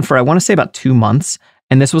this ran for, I want to say, about 2 months.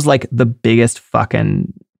 And this was the biggest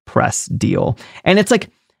fucking press deal. And it's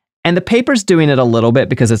and the paper's doing it a little bit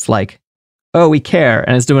because it's oh, we care.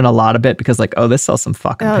 And it's doing a lot of it because oh, this sells some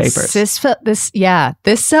fucking papers.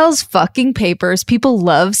 This sells fucking papers. People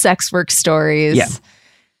love sex work stories. Yeah.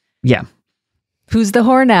 Yeah. Who's the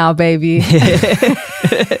whore now, baby?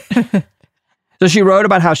 So she wrote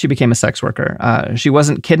about how she became a sex worker. She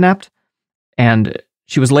wasn't kidnapped, and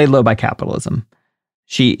she was laid low by capitalism.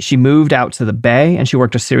 She moved out to the Bay, and she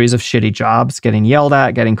worked a series of shitty jobs, getting yelled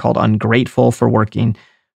at, getting called ungrateful for working.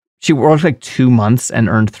 She worked 2 months and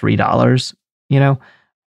earned $3, and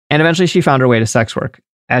eventually she found her way to sex work.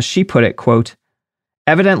 As she put it, quote,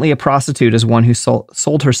 "Evidently a prostitute is one who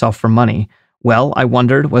sold herself for money. Well, I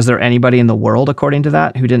wondered, was there anybody in the world, according to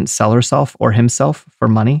that, who didn't sell herself or himself for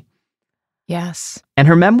money?" Yes. And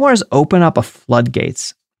her memoirs open up a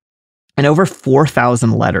floodgates. And over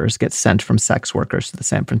 4,000 letters get sent from sex workers to the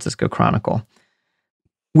San Francisco Chronicle,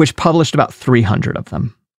 which published about 300 of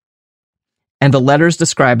them. And the letters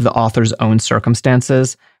describe the author's own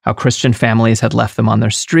circumstances, how Christian families had left them on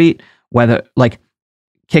their street, whether, like,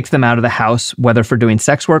 kicked them out of the house, whether for doing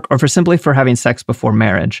sex work or for simply for having sex before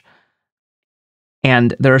marriage.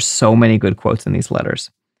 And there are so many good quotes in these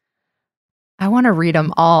letters. I want to read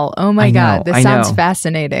them all. Oh my God, this sounds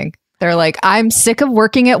fascinating. They're like, I'm sick of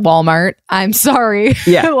working at Walmart. I'm sorry.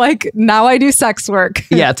 Yeah. Like, now I do sex work.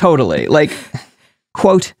 Yeah, totally. Like,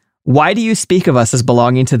 quote, why do you speak of us as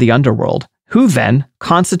belonging to the underworld? Who then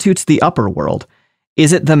constitutes the upper world?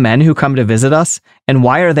 Is it the men who come to visit us? And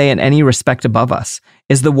why are they in any respect above us?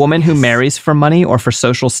 Is the woman who marries for money or for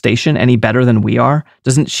social station any better than we are?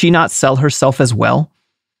 Doesn't she not sell herself as well?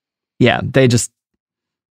 Yeah, they just...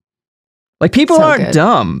 Like, people aren't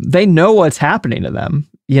dumb. They know what's happening to them,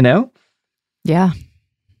 you know? Yeah.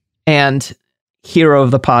 And hero of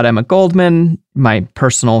the pod, Emma Goldman, my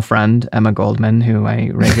personal friend, Emma Goldman, who I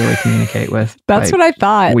regularly communicate with. That's what I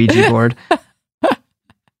thought. Ouija board.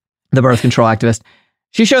 The birth control activist.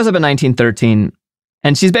 She shows up in 1913,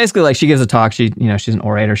 and she's basically like, she gives a talk. She's an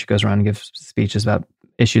orator. She goes around and gives speeches about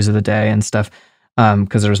issues of the day and stuff,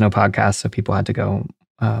 because there was no podcast, so people had to go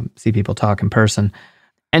see people talk in person.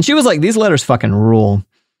 And she was like, these letters fucking rule.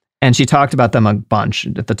 And she talked about them a bunch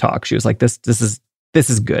at the talk. She was like, this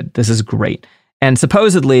is good. This is great. And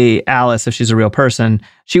supposedly Alice, if she's a real person,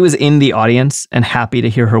 she was in the audience and happy to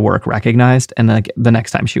hear her work recognized. And like the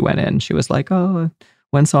next time she went in, she was like, oh,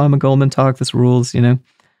 when saw Emma Goldman talk, this rules, you know?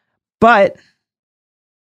 But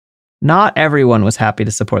not everyone was happy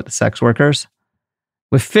to support the sex workers.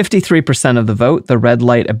 With 53% of the vote, the Red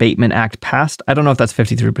Light Abatement Act passed. I don't know if that's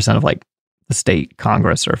 53% of like the state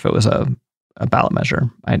Congress or if it was a ballot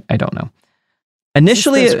measure. I don't know.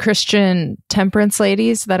 Initially, those Christian temperance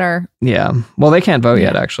ladies that are... Yeah. Well, they can't vote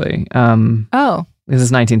yet, actually. This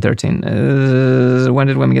is 1913. When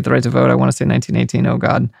did women get the right to vote? I want to say 1918. Oh,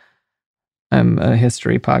 God. I'm a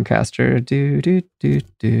history podcaster.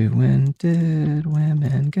 When did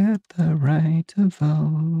women get the right to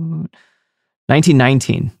vote?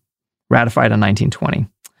 1919. Ratified in 1920.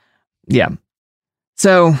 Yeah.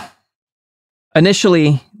 So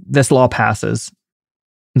initially, this law passes,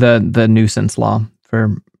 the nuisance law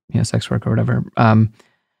for sex work or whatever,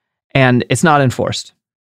 and it's not enforced.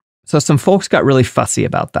 So some folks got really fussy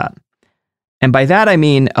about that. And by that, I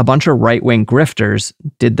mean a bunch of right-wing grifters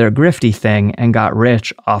did their grifty thing and got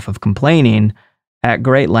rich off of complaining at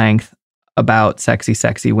great length about sexy,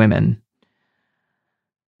 sexy women.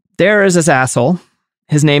 There is this asshole.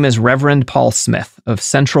 His name is Reverend Paul Smith of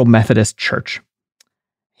Central Methodist Church.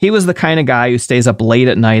 He was the kind of guy who stays up late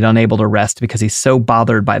at night unable to rest because he's so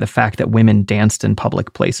bothered by the fact that women danced in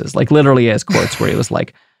public places. Like literally he has quotes where he was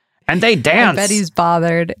like, and they dance. I bet he's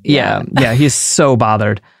bothered. Yeah, he's so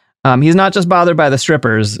bothered. He's not just bothered by the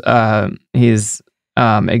strippers. He's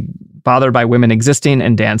bothered by women existing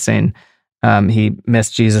and dancing. He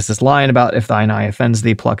missed Jesus's line about if thine eye offends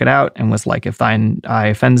thee, pluck it out, and was like, if thine eye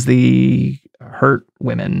offends thee, hurt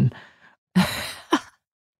women.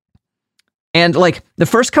 And like the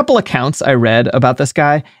first couple accounts I read about this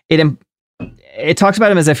guy, it talks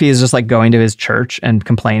about him as if he's just like going to his church and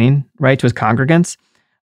complaining, right, to his congregants,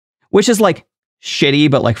 which is like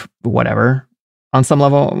shitty, but like whatever on some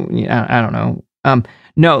level. I don't know.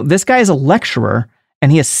 No, this guy is a lecturer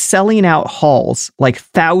and he is selling out halls, like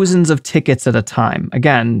thousands of tickets at a time.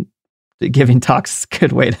 Again, giving talks is a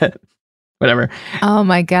good way to whatever. Oh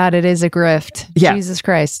my God, it is a grift. Yeah. Jesus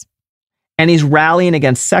Christ. And he's rallying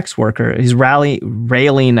against sex workers. He's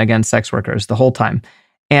railing against sex workers the whole time.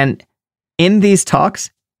 And in these talks,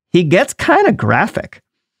 he gets kind of graphic.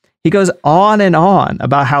 He goes on and on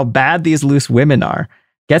about how bad these loose women are.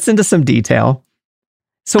 Gets into some detail.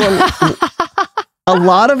 So a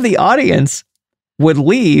lot of the audience would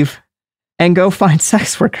leave and go find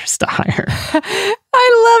sex workers to hire.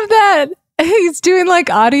 I love that. He's doing like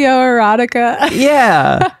audio erotica.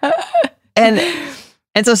 Yeah.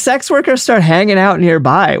 And so sex workers start hanging out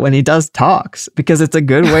nearby when he does talks because it's a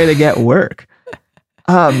good way to get work.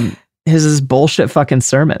 His bullshit fucking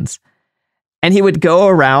sermons. And he would go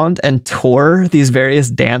around and tour these various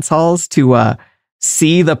dance halls to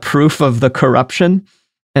see the proof of the corruption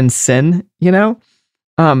and sin, you know?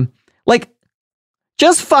 Like,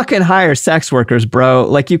 just fucking hire sex workers, bro.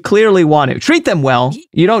 Like, you clearly want to. Treat them well.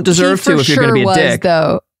 You don't deserve to if you're going to be a dick.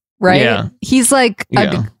 Though. Right? Yeah. He's like,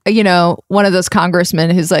 one of those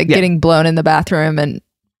congressmen who's like getting blown in the bathroom and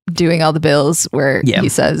doing all the bills where he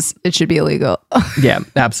says it should be illegal. Yeah,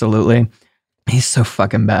 absolutely. He's so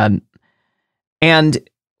fucking bad. And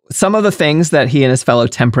some of the things that he and his fellow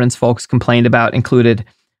temperance folks complained about included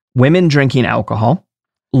women drinking alcohol,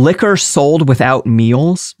 liquor sold without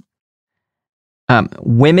meals,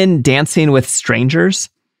 women dancing with strangers,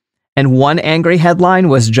 and one angry headline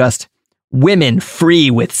was just "Women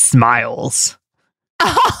free with smiles."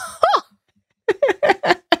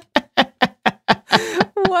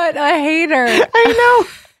 What a hater. I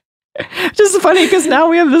know. Just funny because now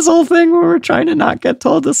we have this whole thing where we're trying to not get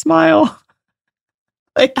told to smile.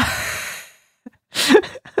 Like,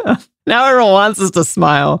 now everyone wants us to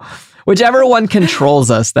smile. Whichever one controls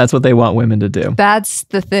us, that's what they want women to do. That's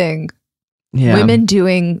the thing. Yeah. Women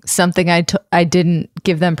doing something I didn't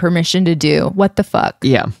give them permission to do. What the fuck?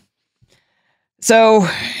 Yeah. So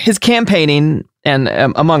his campaigning, and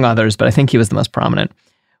among others, but I think he was the most prominent,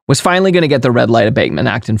 was finally going to get the Red Light Abatement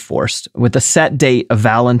Act enforced with the set date of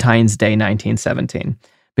Valentine's Day 1917.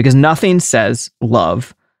 Because nothing says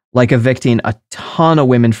love like evicting a ton of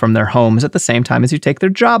women from their homes at the same time as you take their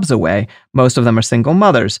jobs away. Most of them are single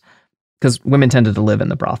mothers because women tended to live in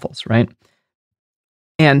the brothels, right?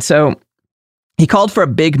 And so he called for a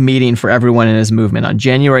big meeting for everyone in his movement on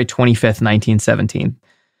January 25th, 1917,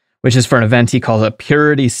 which is for an event he calls a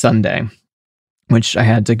Purity Sunday, which I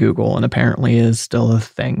had to Google and apparently is still a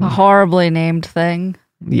thing. A horribly named thing.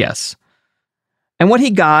 Yes. And what he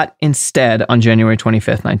got instead on January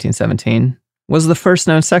 25th, 1917 was the first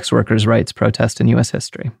known sex workers' rights protest in U.S.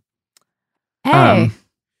 history. Hey.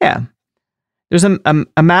 Yeah. There's a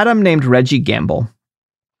madam named Reggie Gamble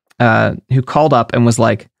who called up and was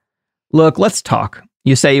like, look, let's talk.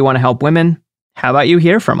 You say you want to help women? How about you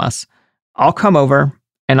hear from us? I'll come over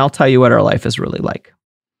and I'll tell you what our life is really like.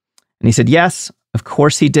 And he said, yes, of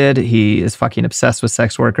course he did. He is fucking obsessed with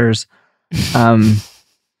sex workers.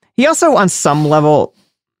 He also, on some level,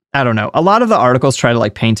 I don't know, a lot of the articles try to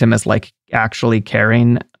like paint him as like actually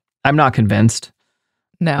caring. I'm not convinced.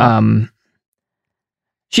 No.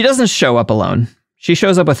 She doesn't show up alone. She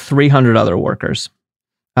shows up with 300 other workers,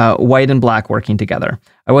 white and black, working together.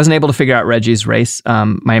 I wasn't able to figure out Reggie's race,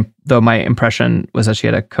 though my impression was that she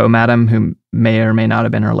had a co-madam who may or may not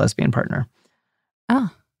have been her lesbian partner. Oh.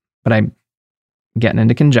 But I'm getting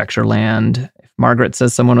into conjecture land. If Margaret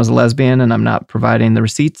says someone was a lesbian and I'm not providing the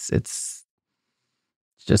receipts, it's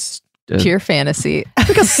just pure fantasy. I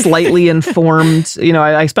think a slightly informed,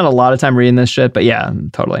 I spent a lot of time reading this shit, but yeah,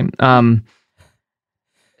 totally.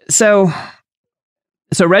 So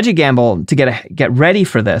Reggie Gamble, to get ready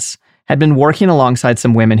for this, had been working alongside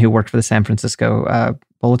some women who worked for the San Francisco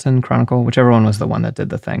Bulletin Chronicle, whichever one was the one that did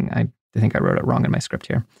the thing. I think I wrote it wrong in my script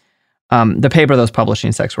here. The paper that was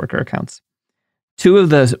publishing sex worker accounts. Two of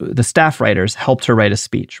the staff writers helped her write a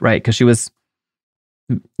speech, right? Because she was,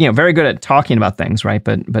 very good at talking about things, right?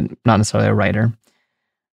 But not necessarily a writer.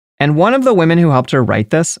 And one of the women who helped her write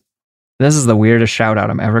this is the weirdest shout out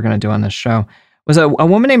I'm ever going to do on this show, was a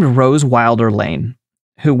woman named Rose Wilder Lane,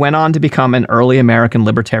 who went on to become an early American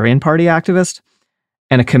Libertarian Party activist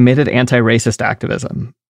and a committed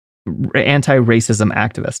anti-racism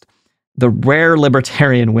activist. The rare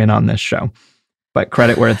libertarian win on this show, but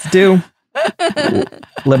credit where it's due.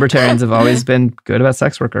 Libertarians have always been good about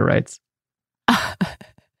sex worker rights.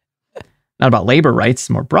 Not about labor rights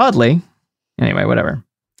more broadly. Anyway, whatever.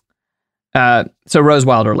 So Rose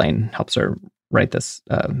Wilder Lane helps her write this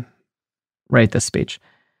speech.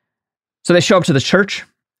 So they show up to the church,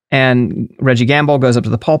 and Reggie Gamble goes up to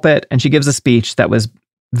the pulpit, and she gives a speech that was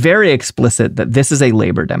very explicit that this is a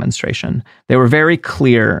labor demonstration. They were very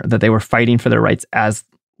clear that they were fighting for their rights as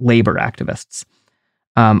labor activists.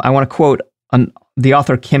 I want to quote the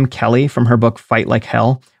author Kim Kelly from her book Fight Like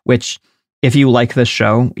Hell, which, if you like this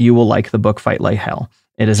show, you will like the book Fight Like Hell.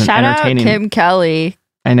 It is an entertaining... Shout out Kim Kelly.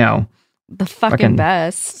 I know. The fucking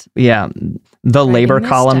best. Yeah. The labor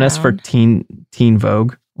columnist for Teen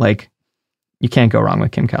Vogue. Like, you can't go wrong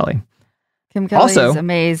with Kim Kelly. Kim Kelly is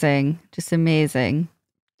amazing. Just amazing.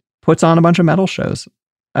 Puts on a bunch of metal shows.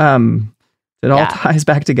 It all ties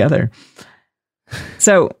back together.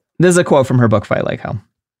 So this is a quote from her book, Fight Like Hell.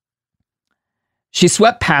 She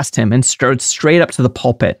swept past him and strode straight up to the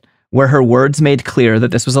pulpit, where her words made clear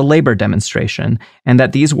that this was a labor demonstration and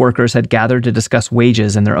that these workers had gathered to discuss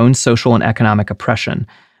wages and their own social and economic oppression.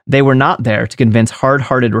 They were not there to convince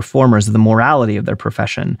hard-hearted reformers of the morality of their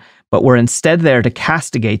profession, but were instead there to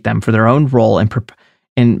castigate them for their own role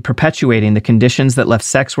in perpetuating the conditions that left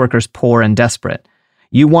sex workers poor and desperate.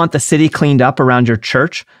 You want the city cleaned up around your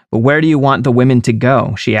church, but where do you want the women to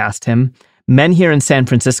go? She asked him. Men here in San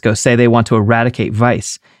Francisco say they want to eradicate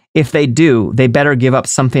vice. If they do, they better give up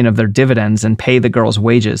something of their dividends and pay the girls'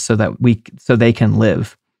 wages so they can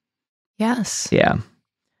live. Yes. Yeah.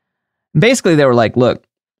 Basically, they were like, look,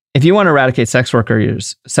 if you want to eradicate sex work,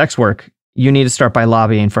 you need to start by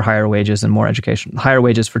lobbying for higher wages and more education, higher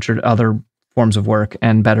wages for other forms of work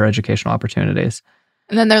and better educational opportunities.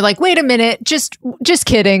 And then they're like, wait a minute, just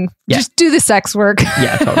kidding. Yeah. Just do the sex work.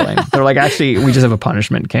 Yeah, totally. They're like, actually, we just have a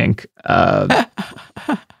punishment kink.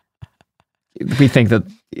 We think that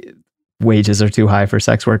wages are too high for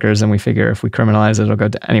sex workers, and we figure if we criminalize it, it'll go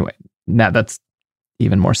down. Anyway, that's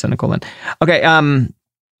even more cynical than. Okay,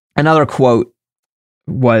 another quote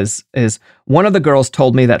is one of the girls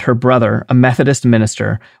told me that her brother, a Methodist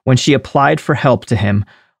minister, when she applied for help to him,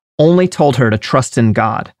 only told her to trust in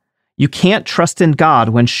God. You can't trust in God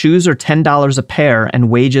when shoes are $10 a pair and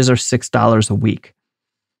wages are $6 a week.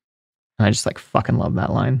 And I just fucking love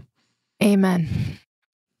that line. Amen.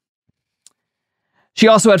 She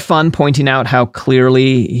also had fun pointing out how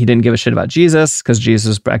clearly he didn't give a shit about Jesus, because Jesus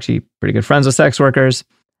was actually pretty good friends with sex workers.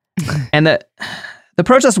 And the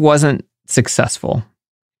protest wasn't successful.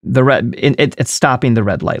 It's stopping the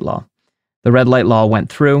red light law. The red light law went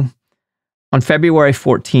through. On February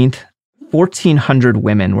 14th, 1,400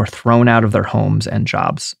 women were thrown out of their homes and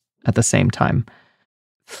jobs at the same time.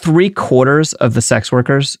 3/4 of the sex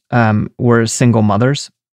workers were single mothers.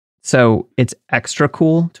 So it's extra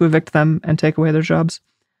cool to evict them and take away their jobs.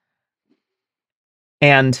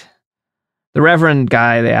 And the Reverend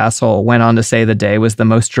guy, the asshole, went on to say the day was the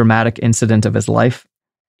most dramatic incident of his life.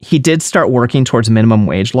 He did start working towards minimum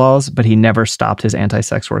wage laws, but he never stopped his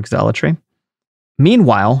anti-sex work zealotry.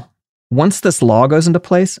 Meanwhile, once this law goes into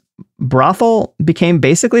place, brothel became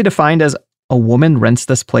basically defined as a woman rents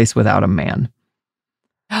this place without a man.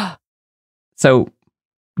 So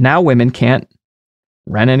now women can't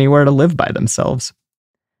rent anywhere to live by themselves.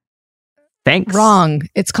 Thanks. Wrong.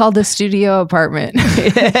 It's called a studio apartment. You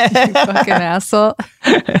fucking asshole.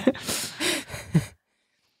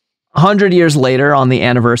 100 years later, on the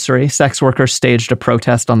anniversary, sex workers staged a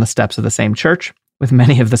protest on the steps of the same church with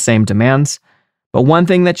many of the same demands. But one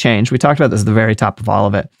thing that changed, we talked about this at the very top of all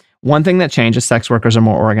of it. One thing that changed is sex workers are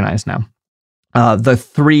more organized now. The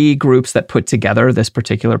 3 groups that put together this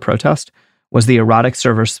particular protest was the Erotic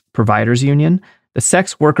Service Providers Union, the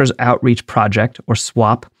Sex Workers Outreach Project, or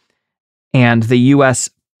SWOP, and the U.S.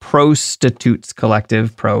 Prostitutes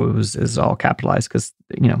Collective. Pros is all capitalized because,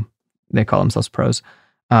 they call themselves pros.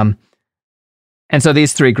 And so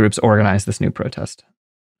these 3 groups organized this new protest.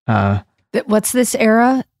 What's this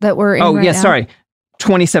era that we're in right now? Sorry.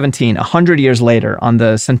 2017, 100 years later, on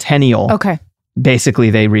the centennial. Okay. Basically,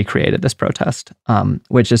 they recreated this protest,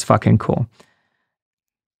 which is fucking cool.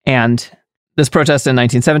 And this protest in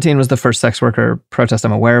 1917 was the first sex worker protest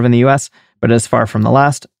I'm aware of in the U.S., but it is far from the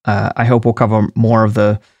last. I hope we'll cover more of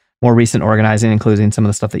the more recent organizing, including some of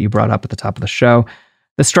the stuff that you brought up at the top of the show,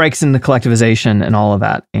 the strikes and the collectivization and all of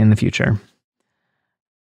that in the future.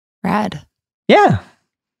 Rad. Yeah.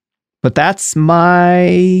 But that's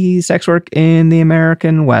my sex work in the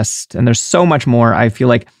American West. And there's so much more. I feel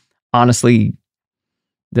like, honestly,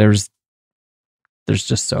 there's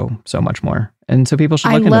just so much more. And so people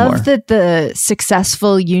should look into more. I love that the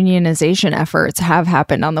successful unionization efforts have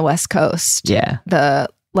happened on the West Coast. Yeah. The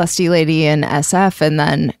Lusty Lady in SF, and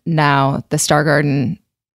then now the Star Garden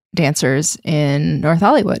dancers in North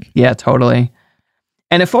Hollywood. Yeah, totally.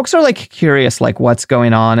 And if folks are curious, what's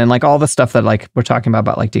going on and all the stuff that we're talking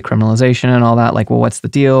about decriminalization and all that, well, what's the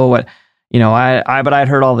deal? What, but I'd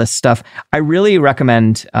heard all this stuff. I really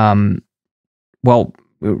recommend,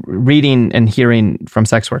 reading and hearing from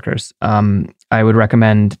sex workers. I would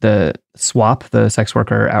recommend the SWOP, the Sex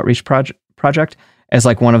Worker Outreach Project, as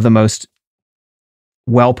one of the most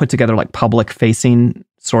well put together, public facing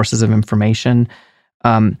sources of information.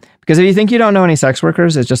 Because if you think you don't know any sex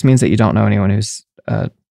workers, it just means that you don't know anyone who's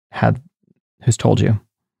told you.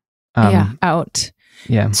 Out.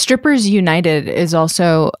 Yeah. Strippers United is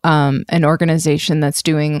also an organization that's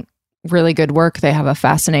doing really good work. They have a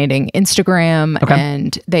fascinating Instagram,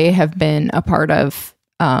 and they have been a part of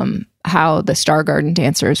how the Star Garden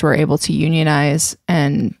dancers were able to unionize,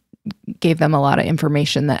 and gave them a lot of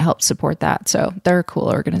information that helped support that. So they're a cool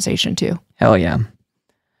organization too. Hell yeah.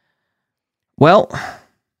 Well,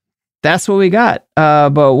 that's what we got.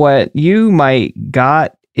 But what you might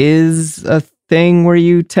got is a thing where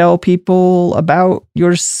you tell people about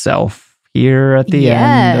yourself here at the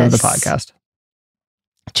end of the podcast.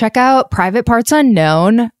 Check out Private Parts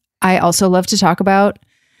Unknown. I also love to talk about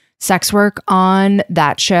sex work on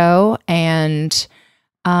that show. And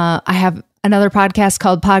I have another podcast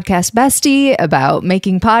called Podcast Bestie about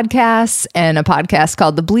making podcasts, and a podcast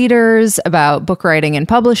called The Bleeders about book writing and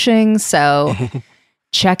publishing. So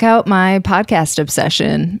check out my podcast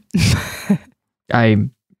obsession.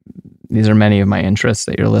 These are many of my interests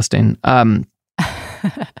that you're listing.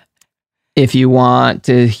 If you want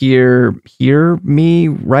to hear me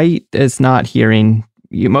right, it's not hearing.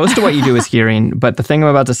 Most of what you do is hearing, but the thing I'm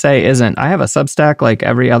about to say isn't. I have a Substack like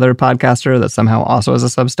every other podcaster that somehow also has a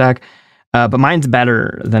Substack, but mine's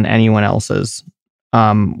better than anyone else's,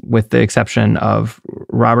 with the exception of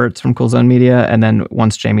Robert's from Cool Zone Media. And then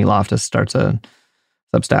once Jamie Loftus starts a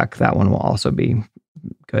Substack, that one will also be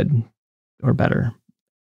good or better.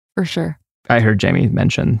 For sure. I heard Jamie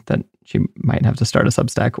mention that she might have to start a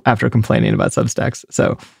Substack after complaining about Substacks.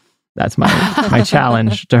 So that's my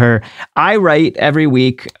challenge to her. I write every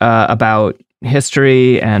week about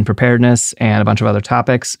history and preparedness and a bunch of other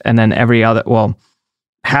topics. And then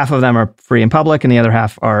half of them are free and public and the other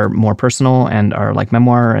half are more personal and are like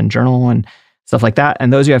memoir and journal and stuff like that.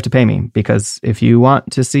 And those you have to pay me, because if you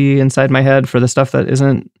want to see inside my head for the stuff that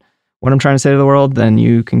isn't what I'm trying to say to the world, then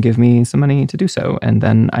you can give me some money to do so. And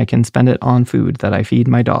then I can spend it on food that I feed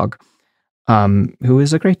my dog, who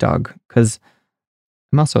is a great dog, because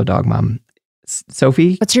I'm also a dog mom.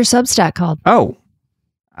 Sophie? What's your Substack called? Oh,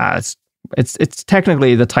 it's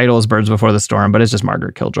technically, the title is Birds Before the Storm, but it's just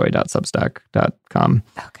margaretkilljoy.substack.com.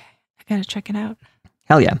 Okay. I gotta check it out.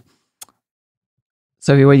 Hell yeah.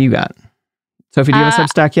 Sophie, what do you got? Sophie, do you have a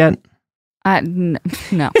Substack yet? No.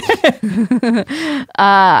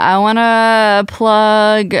 I want to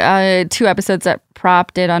plug 2 episodes that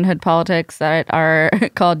Prop did on Hood Politics that are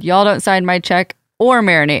called Y'all Don't Sign My Check or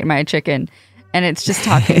Marinate My Chicken. And it's just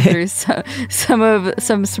talking through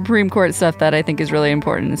some Supreme Court stuff that I think is really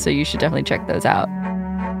important. So you should definitely check those out.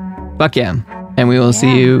 Fuck yeah. And we will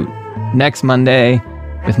see you next Monday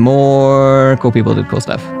with more Cool People Did Cool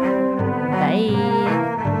Stuff. Bye.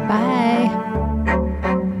 Bye.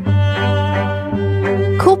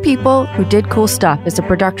 Cool People Who Did Cool Stuff is a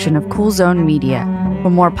production of Cool Zone Media. For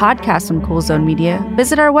more podcasts from Cool Zone Media,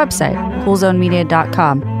 visit our website,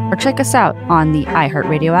 coolzonemedia.com. Or check us out on the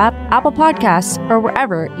iHeartRadio app, Apple Podcasts, or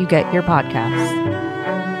wherever you get your podcasts.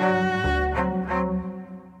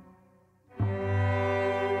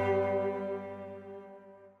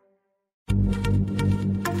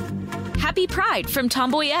 Happy Pride from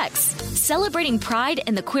Tomboy X, celebrating pride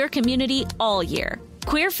and the queer community all year.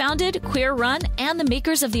 Queer founded, queer run, and the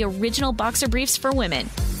makers of the original boxer briefs for women,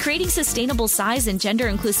 creating sustainable size and gender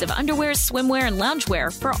inclusive underwear, swimwear, and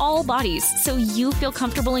loungewear for all bodies so you feel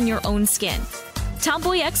comfortable in your own skin.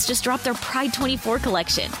 Tomboy X just dropped their Pride 24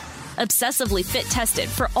 collection. Obsessively fit tested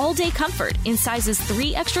for all day comfort in sizes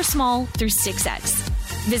 3 extra small through 6X.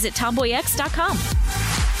 Visit tomboyx.com.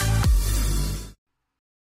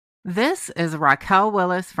 This is Raquel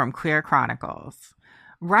Willis from Queer Chronicles.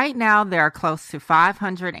 Right now, there are close to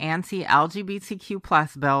 500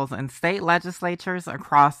 anti-LGBTQ+ bills in state legislatures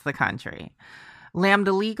across the country.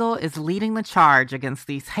 Lambda Legal is leading the charge against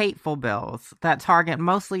these hateful bills that target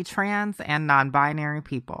mostly trans and non-binary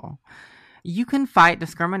people. You can fight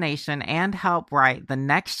discrimination and help write the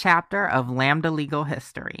next chapter of Lambda Legal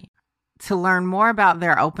history. To learn more about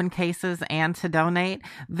their open cases and to donate,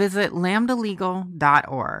 visit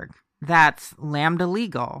lambdalegal.org. That's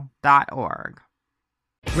lambdalegal.org.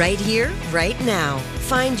 Right here, right now.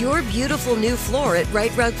 Find your beautiful new floor at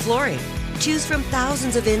Right Rug Flooring. Choose from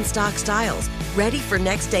thousands of in-stock styles, ready for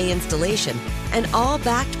next day installation, and all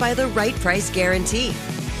backed by the right price guarantee.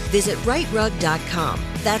 Visit rightrug.com.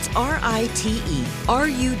 That's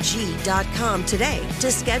RITERUG.com today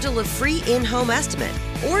to schedule a free in-home estimate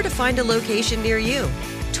or to find a location near you.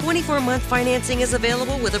 24-month financing is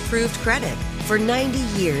available with approved credit. For 90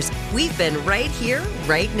 years, we've been right here,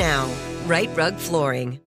 right now. Right Rug Flooring.